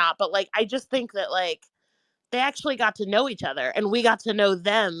 maybe it's not. But like I just think that like they actually got to know each other, and we got to know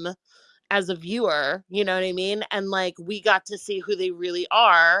them as a viewer, you know what I mean? And like we got to see who they really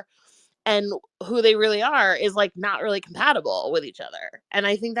are, and who they really are is like not really compatible with each other. And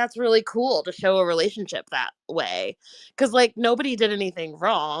I think that's really cool to show a relationship that way, because like nobody did anything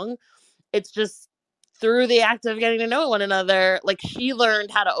wrong. It's just through the act of getting to know one another, like she learned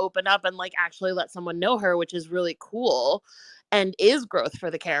how to open up and like actually let someone know her, which is really cool and is growth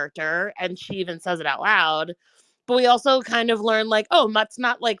for the character. And she even says it out loud. But we also kind of learn like, oh, Mutt's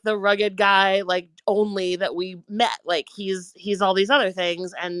not like the rugged guy like only that we met. Like he's all these other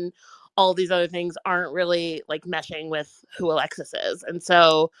things, and all these other things aren't really like meshing with who Alexis is. And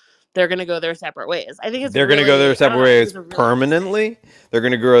so they're gonna go their separate ways. I think it's They're going to go their really, I don't separate know, I think ways it's a really permanently. They're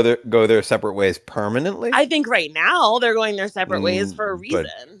going to go their separate ways permanently. I think right now they're going their separate ways for a But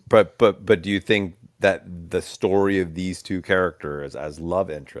reason. do you think that the story of these two characters as love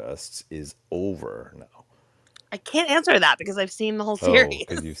interests is over now? I can't answer that because I've seen the whole Oh, series.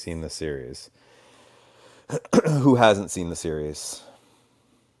 because you've seen the series. Who hasn't seen the series?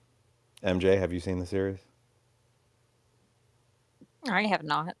 MJ, have you seen the series? I have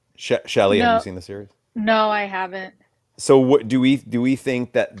not. Shelley, have you No, seen the series? no, I haven't. So what do we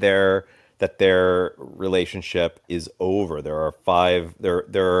think that their relationship is over? There are five. There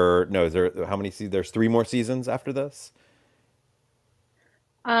are no. There how many? There's three more seasons after this.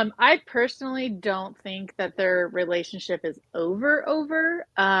 I personally don't think that their relationship is over.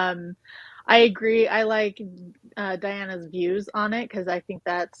 I agree. I like Diana's views on it because I think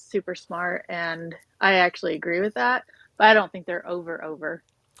that's super smart, and I actually agree with that. But I don't think they're over.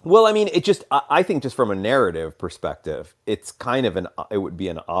 Well, I mean, I think just from a narrative perspective, it's kind of it would be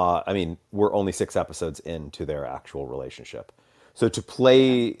an odd, I mean, we're only 6 episodes into their actual relationship. So to Yeah.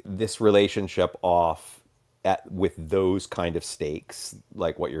 play this relationship off with those kind of stakes,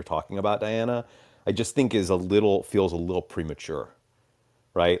 like what you're talking about, Diana, I just think feels a little premature,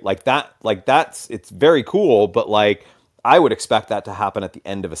 right? That's it's very cool, but like I would expect that to happen at the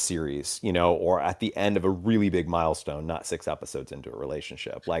end of a series, you know, or at the end of a really big milestone, not 6 episodes into a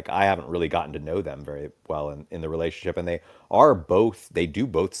relationship. Like I haven't really gotten to know them very well in the relationship, and they do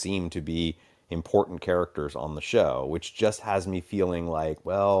both seem to be important characters on the show, which just has me feeling like,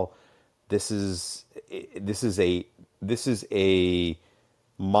 well, this is this is a this is a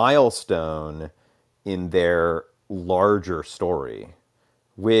milestone in their larger story,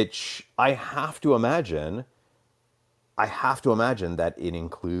 which I have to imagine that it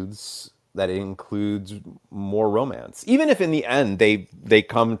includes more romance. Even if in the end they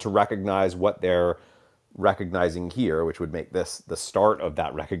come to recognize what they're recognizing here, which would make this the start of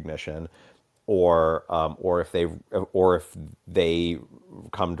that recognition, or if they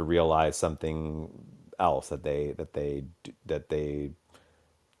come to realize something else, that they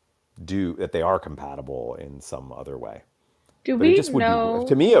are compatible in some other way. Do But it we just would be, to know?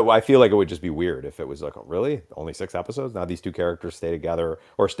 me, I feel like it would just be weird if it was like, oh, really? Only 6 episodes? Now these two characters stay together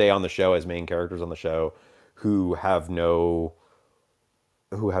or stay on the show as main characters on the show who have no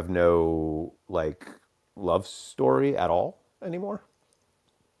like love story at all anymore.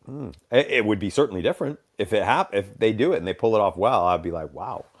 It would be certainly different if they do it and they pull it off well. I'd be like,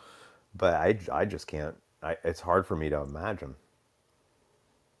 wow. But I just can't. It's hard for me to imagine.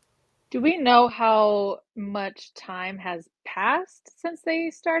 Do we know how much time has passed since they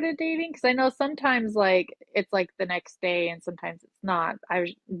started dating? Because I know sometimes like it's like the next day and sometimes it's not.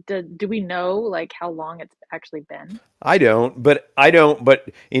 Do we know like how long it's actually been? I don't, but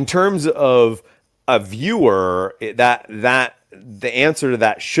in terms of a viewer, that the answer to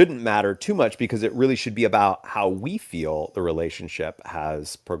that shouldn't matter too much because it really should be about how we feel the relationship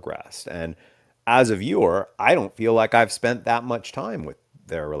has progressed. And as a viewer, I don't feel like I've spent that much time with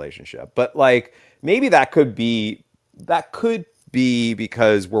their relationship. But like maybe that could be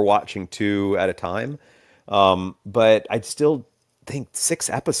because we're watching two at a time. But I'd still think 6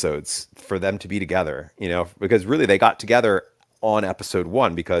 episodes for them to be together, because really they got together on episode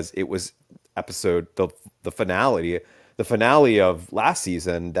 1 because it was the finale of last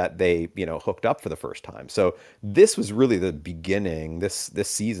season that they, hooked up for the first time. So this was really the beginning. This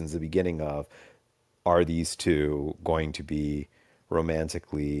season's the beginning of, are these two going to be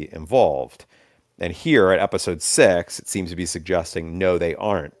romantically involved? And here at episode 6, it seems to be suggesting no, they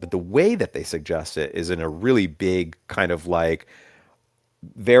aren't. But the way that they suggest it is in a really big kind of like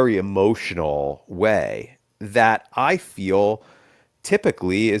very emotional way that I feel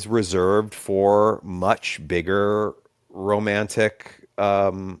typically is reserved for much bigger romantic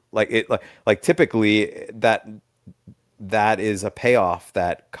like typically that is a payoff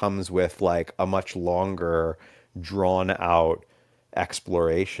that comes with like a much longer drawn out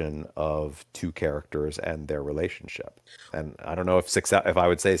exploration of two characters and their relationship. And I don't know if I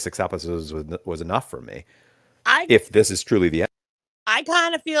would say 6 episodes was enough for me. If this is truly the end. I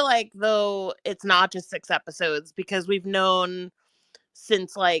kind of feel like though it's not just 6 episodes because we've known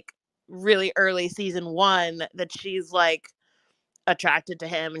since like really early season 1 that she's like attracted to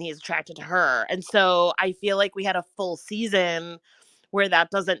him and he's attracted to her. And so I feel like we had a full season where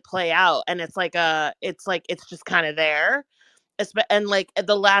that doesn't play out and it's just kind of there. And like at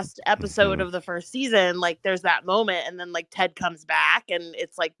the last episode of the first season, like there's that moment and then like Ted comes back and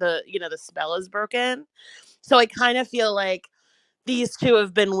it's like the spell is broken. So I kind of feel like these two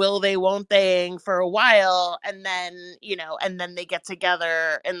have been will they won't theying for a while and then they get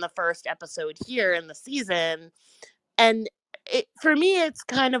together in the first episode here in the season. And for me it's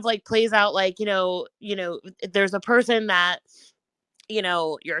kind of like plays out like there's a person that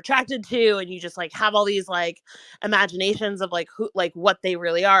you're attracted to and you just like have all these like imaginations of like who like what they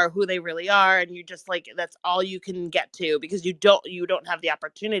really are, who they really are, and you just like that's all you can get to because you don't have the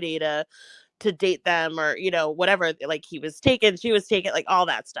opportunity to date them or whatever, like she was taken, like all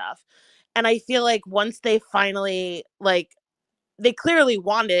that stuff. And I feel like once they finally like they clearly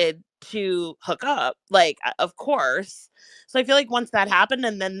wanted to hook up, like of course. So I feel like once that happened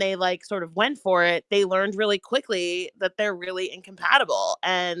and then they like sort of went for it, they learned really quickly that they're really incompatible.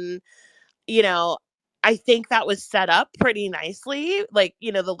 And I think that was set up pretty nicely. Like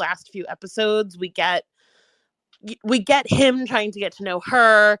the last few episodes we get him trying to get to know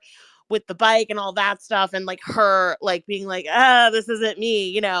her with the bike and all that stuff and like her like being like this isn't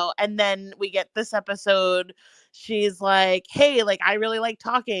me, and then we get this episode she's like, hey, like I really like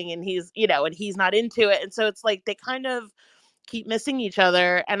talking, and he's not into it. And so it's like they kind of keep missing each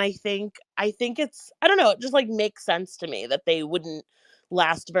other. And I think it's, I don't know, it just like makes sense to me that they wouldn't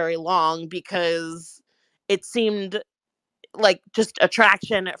last very long because it seemed like just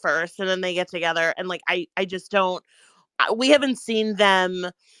attraction at first and then they get together and like I just don't, we haven't seen them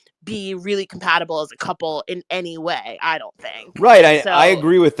be really compatible as a couple in any way, I don't think. Right, I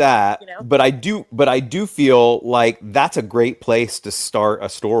agree with that. But I do feel like that's a great place to start a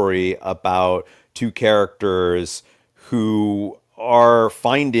story about two characters who are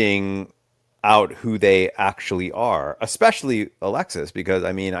finding out who they actually are, especially Alexis, because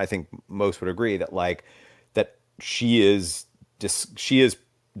I mean, I think most would agree that like that she is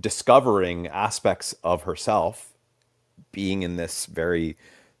discovering aspects of herself being in this very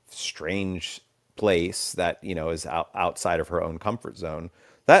strange place that is outside of her own comfort zone.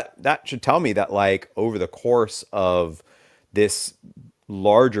 That should tell me that like over the course of this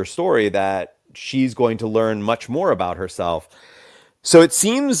larger story that she's going to learn much more about herself. So it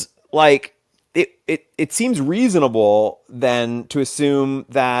seems like it seems reasonable then to assume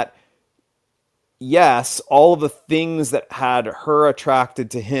that, yes, all of the things that had her attracted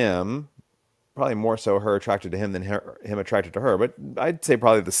to him, probably more so her attracted to him than him attracted to her, but I'd say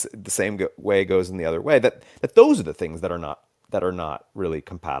probably the same way goes in the other way, that those are the things that are not really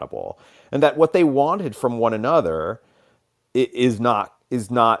compatible, and that what they wanted from one another is not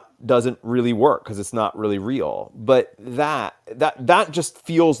doesn't really work because it's not really real. But that just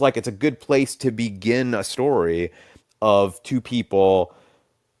feels like it's a good place to begin a story of two people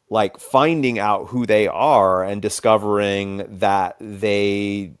like finding out who they are and discovering that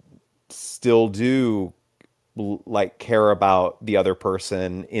they still do like care about the other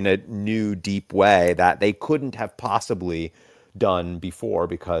person in a new deep way that they couldn't have possibly done before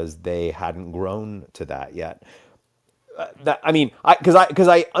because they hadn't grown to that yet. I mean, because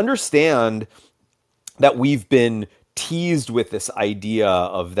I understand that we've been teased with this idea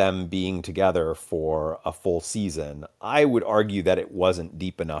of them being together for a full season. I would argue that it wasn't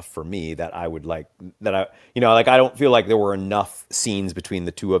deep enough for me that I would like that I like I don't feel like there were enough scenes between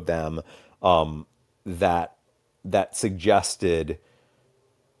the two of them that suggested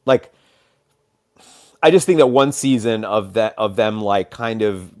like I just think that one season of them like kind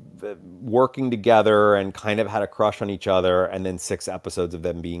of working together and kind of had a crush on each other, and then 6 episodes of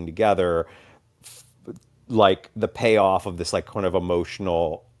them being together, like the payoff of this like kind of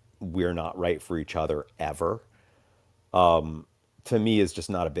emotional we're not right for each other ever, to me is just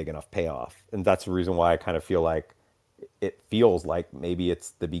not a big enough payoff. And that's the reason why I kind of feel like it feels like maybe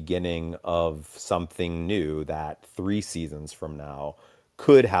it's the beginning of something new that 3 seasons from now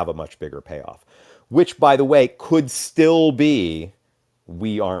could have a much bigger payoff, which by the way could still be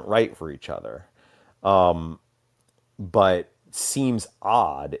we aren't right for each other. But seems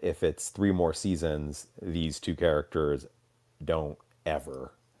odd if it's 3 more seasons, these two characters don't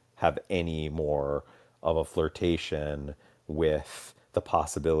ever have any more of a flirtation with the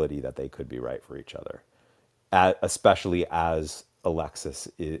possibility that they could be right for each other, especially as Alexis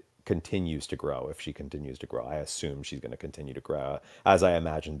continues to grow. If she continues to grow, I assume she's going to continue to grow, as I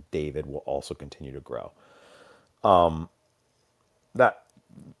imagine David will also continue to grow.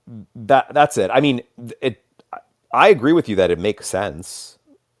 That's it. I mean, I agree with you that it makes sense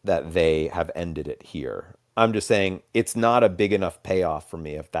that they have ended it here. I'm just saying it's not a big enough payoff for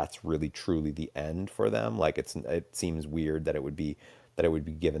me if that's really truly the end for them. Like it seems weird that it would be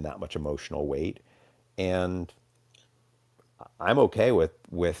given that much emotional weight, and I'm okay with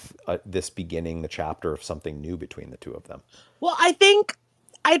this beginning the chapter of something new between the two of them. Well, I think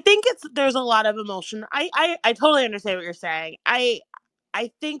there's a lot of emotion. I totally understand what you're saying. I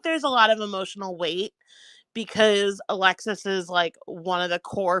think there's a lot of emotional weight because Alexis is like one of the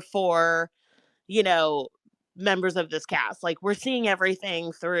core 4, members of this cast. Like we're seeing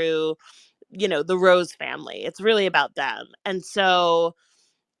everything through, the Rose family. It's really about them. And so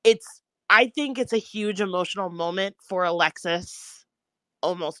I think it's a huge emotional moment for Alexis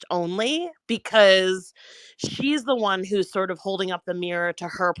almost only because she's the one who's sort of holding up the mirror to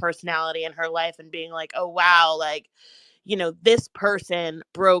her personality and her life and being like, oh, wow, like, this person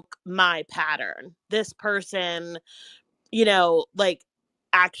broke my pattern. This person, like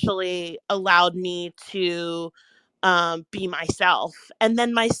actually allowed me to be myself. And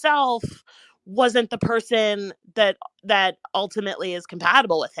then myself wasn't the person that ultimately is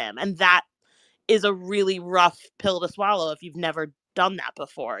compatible with him. And that is a really rough pill to swallow if you've never done that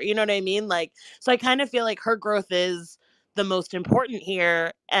before. You know what I mean? Like, so I kind of feel like her growth is the most important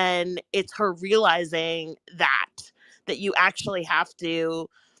here. And it's her realizing that you actually have to,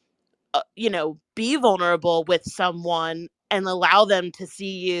 be vulnerable with someone and allow them to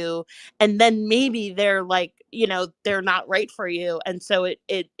see you. And then maybe they're like, they're not right for you. And so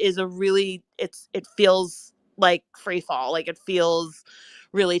it is a really, it feels like free fall. Like it feels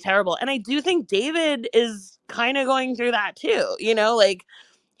really terrible. And I do think David is kind of going through that too, like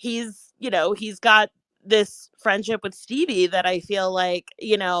he's got this friendship with Stevie that I feel like,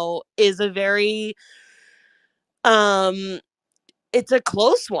 is a very, it's a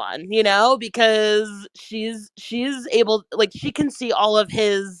close one, because she's able, like she can see all of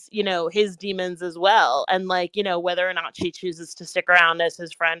his, his demons as well. And like, whether or not she chooses to stick around as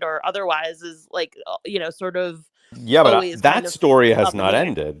his friend or otherwise is like, sort of Yeah, but always kind that of story has up in the not air.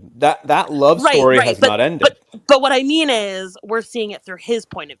 ended. That love Right, story right. has not ended. But what I mean is we're seeing it through his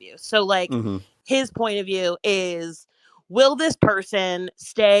point of view. So like Mm-hmm. his point of view is, will this person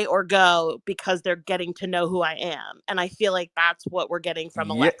stay or go because they're getting to know who I am? And I feel like that's what we're getting from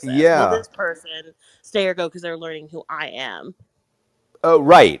Yeah, Alexis. Will yeah. this person stay or go because they're learning who I am? Oh,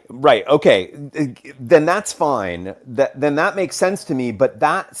 right, right. Okay, then that's fine. Then that makes sense to me. But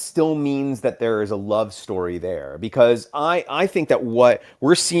that still means that there is a love story there, because I think that what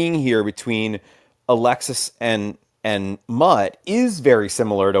we're seeing here between Alexis and Mutt is very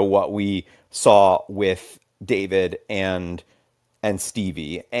similar to what we saw with David and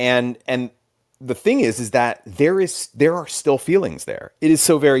Stevie. And the thing is that there are still feelings there. It is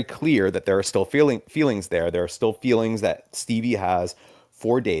so very clear that there are still feelings there. There are still feelings that Stevie has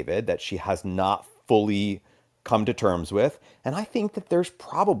for David that she has not fully come to terms with. And I think that there's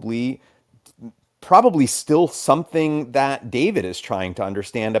probably still something that David is trying to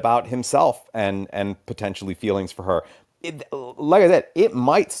understand about himself and potentially feelings for her. Like I said, it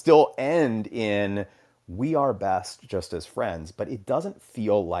might still end in we are best just as friends, but it doesn't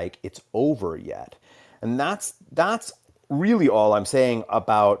feel like it's over yet. And that's really all I'm saying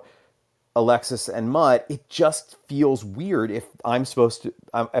about Alexis and Mutt. It just feels weird if I'm supposed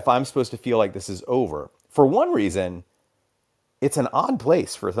to feel like this is over. For one reason, it's an odd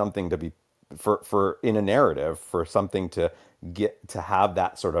place for something to be for in a narrative, for something to get to have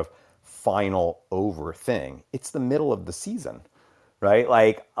that sort of final over thing. It's the middle of the season, right?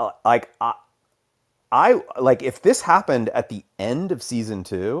 I like if this happened at the end of season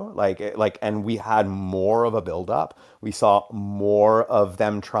 2, and we had more of a build up, we saw more of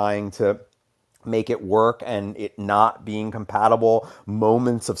them trying to make it work and it not being compatible,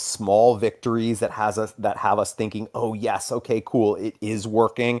 moments of small victories that have us thinking, oh yes, okay, cool, it is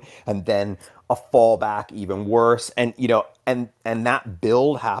working, and then a fallback even worse. And and that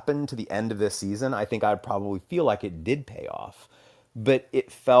build happened to the end of this season. I think I'd probably feel like it did pay off, but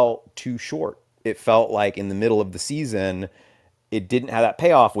it felt too short. It felt like in the middle of the season it didn't have that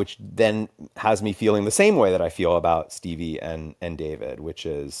payoff, which then has me feeling the same way that I feel about Stevie and David, which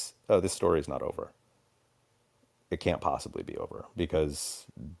is, oh, this story is not over. It can't possibly be over because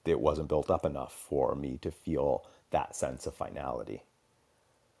it wasn't built up enough for me to feel that sense of finality.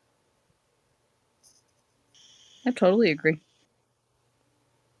 I totally agree.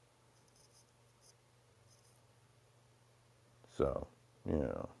 So,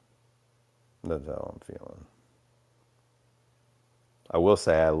 that's how I'm feeling. I will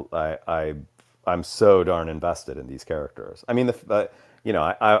say I'm so darn invested in these characters. I mean,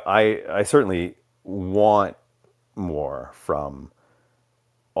 I certainly want more from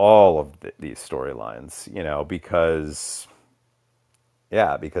all of these storylines, because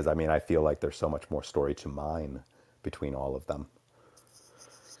I mean, I feel like there's so much more story to mine between all of them.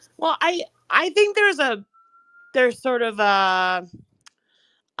 Well, I think there's sort of a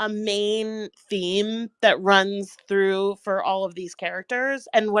main theme that runs through for all of these characters,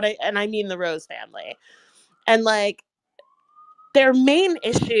 and I mean the Rose family. And like their main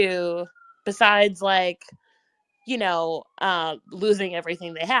issue, besides losing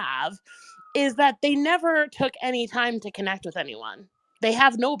everything they have, is that they never took any time to connect with anyone. They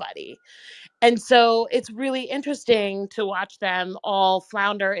have nobody. And so it's really interesting to watch them all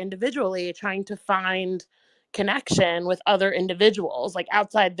flounder individually, trying to find connection with other individuals, like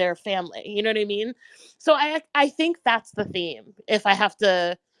outside their family. You know what I mean? So I think that's the theme. If I have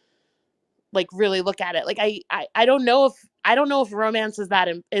to really look at it, I don't know if romance is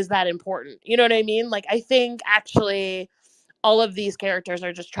that important. You know what I mean? Like I think actually all of these characters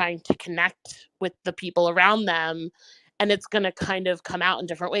are just trying to connect with the people around them, and it's going to kind of come out in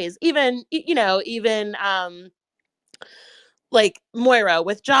different ways. Even like Moira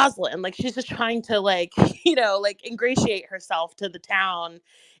with Jocelyn, like she's just trying to ingratiate herself to the town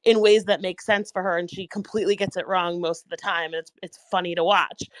in ways that make sense for her, and she completely gets it wrong most of the time, and it's funny to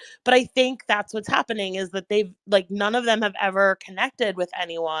watch. But I think that's what's happening, is that they've none of them have ever connected with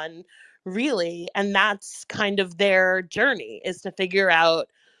anyone really, and that's kind of their journey, is to figure out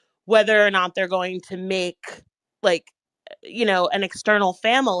whether or not they're going to make an external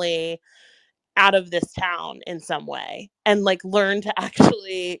family out of this town in some way, and learn to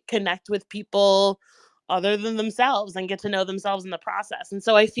actually connect with people other than themselves and get to know themselves in the process. And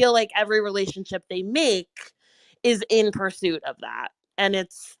so I feel like every relationship they make is in pursuit of that, and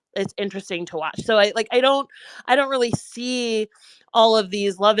it's interesting to watch. So I don't really see all of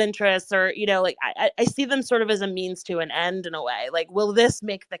these love interests, or I see them sort of as a means to an end in a way. Like, will this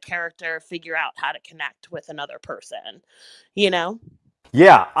make the character figure out how to connect with another person, you know?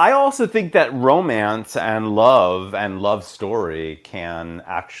 Yeah, I also think that romance and love story can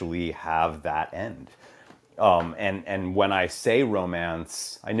actually have that end. And when I say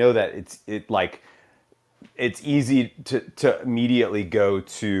romance, I know that it's easy to immediately go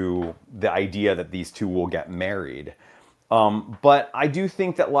to the idea that these two will get married. But I do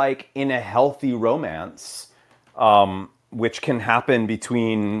think that in a healthy romance, which can happen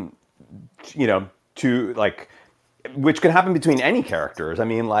between, two, like, which can happen between any characters. I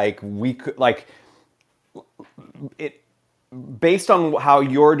mean, like, we could, like, it, based on how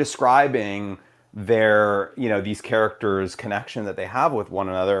you're describing their, these characters' connection that they have with one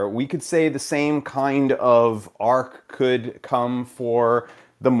another, we could say the same kind of arc could come for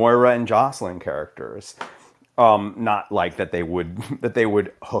the Moira and Jocelyn characters. Not like that they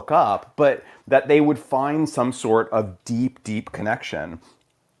would hook up, but that they would find some sort of deep connection.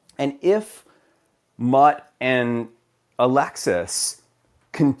 And if Mutt and Alexis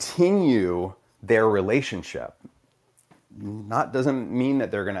continue their relationship, doesn't mean that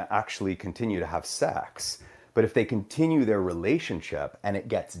they're going to actually continue to have sex, but if they continue their relationship and it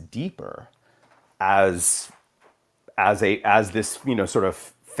gets deeper as this, sort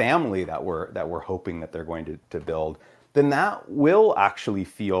of family that we're hoping that they're going to build, then that will actually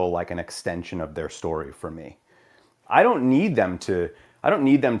feel like an extension of their story for me. I don't need them to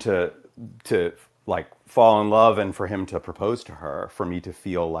like fall in love and for him to propose to her for me to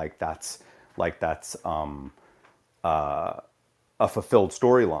feel like that's a fulfilled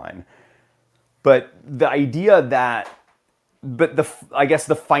storyline. But the idea that, I guess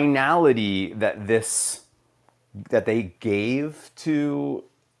the finality that they gave to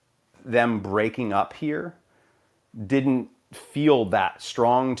them breaking up here didn't feel that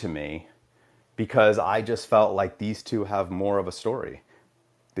strong to me, because I just felt like these two have more of a story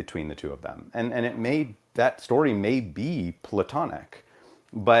between the two of them. And that story may be platonic,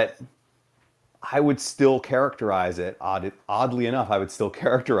 but I would still characterize it, oddly enough, I would still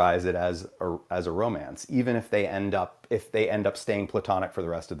characterize it as a romance, even if they end up staying platonic for the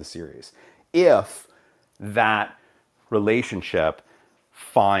rest of the series. If that relationship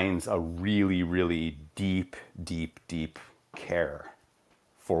finds a really, really deep care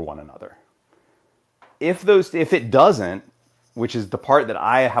for one another. If it doesn't, which is the part that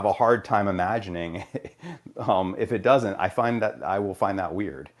I have a hard time imagining, if it doesn't, I will find that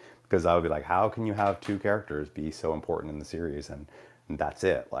weird, because I would be like, how can you have two characters be so important in the series and that's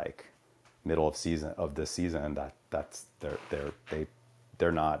it? Like, middle of this season,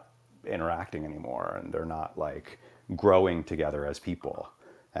 they're not interacting anymore, and they're not like growing together as people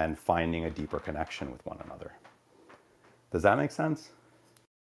and finding a deeper connection with one another. Does that make sense?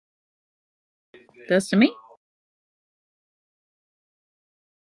 Does to me.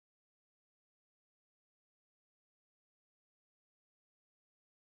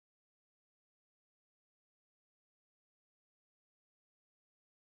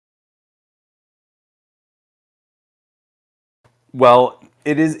 Well,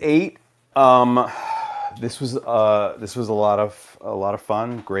 it is 8. This was a lot of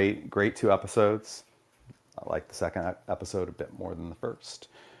fun. Great 2 episodes. I like the second episode a bit more than the first,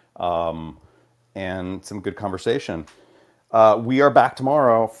 and some good conversation. We are back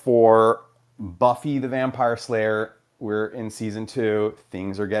tomorrow for Buffy the Vampire Slayer. We're in season 2.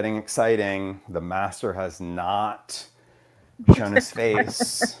 Things are getting exciting. The Master has not shown his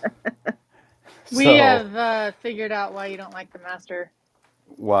face. We have figured out why you don't like the Master.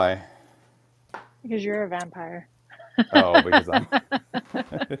 Why? Because you're a vampire. Oh, because I'm...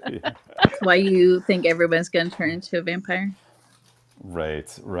 Yeah. Why you think everyone's going to turn into a vampire?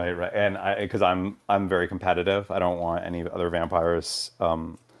 Right. And because I'm very competitive. I don't want any other vampires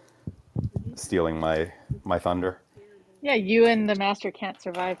stealing my thunder. Yeah, you and the Master can't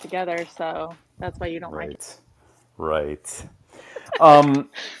survive together, so that's why you don't like it. Right.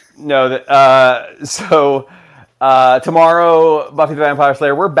 So tomorrow, Buffy the Vampire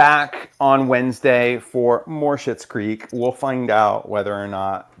Slayer, we're back on Wednesday for more Schitt's Creek. We'll find out whether or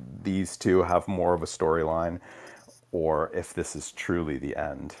not these two have more of a storyline, or if this is truly the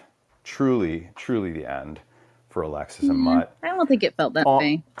end. Truly the end for Alexis and Mutt. I don't think it felt that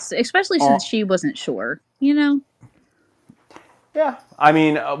way, especially since she wasn't sure, Yeah, I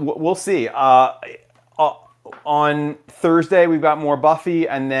mean, we'll see. On Thursday, we've got more Buffy,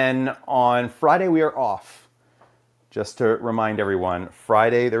 and then on Friday, we are off. Just to remind everyone,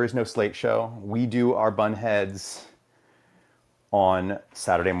 Friday, there is no Slate show. We do our Bunheads on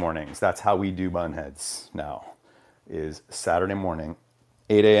Saturday mornings. That's how we do Bunheads now, is Saturday morning,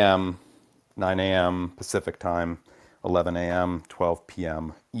 8 a.m., 9 a.m. Pacific time, 11 a.m., 12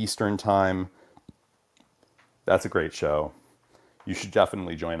 p.m. Eastern time. That's a great show. You should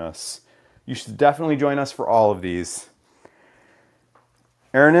definitely join us. You should definitely join us for all of these.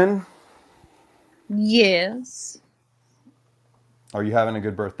 Erin? Yes. Are you having a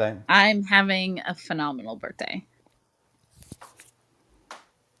good birthday? I'm having a phenomenal birthday.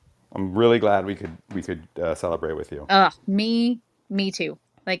 I'm really glad we could celebrate with you. Me too.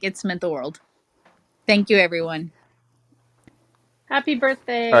 Like, it's meant the world. Thank you, everyone. Happy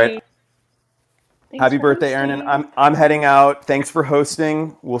birthday. All right. Thanks Happy for birthday, Aaron. And hosting. I'm heading out. Thanks for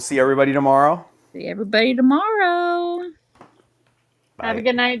hosting. We'll see everybody tomorrow. See everybody tomorrow. Have a Bye.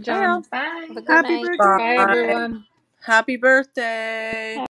 good night, Bye, all. John. Bye. Have a good Happy night. birthday. Bye. Bye, everyone. Happy birthday.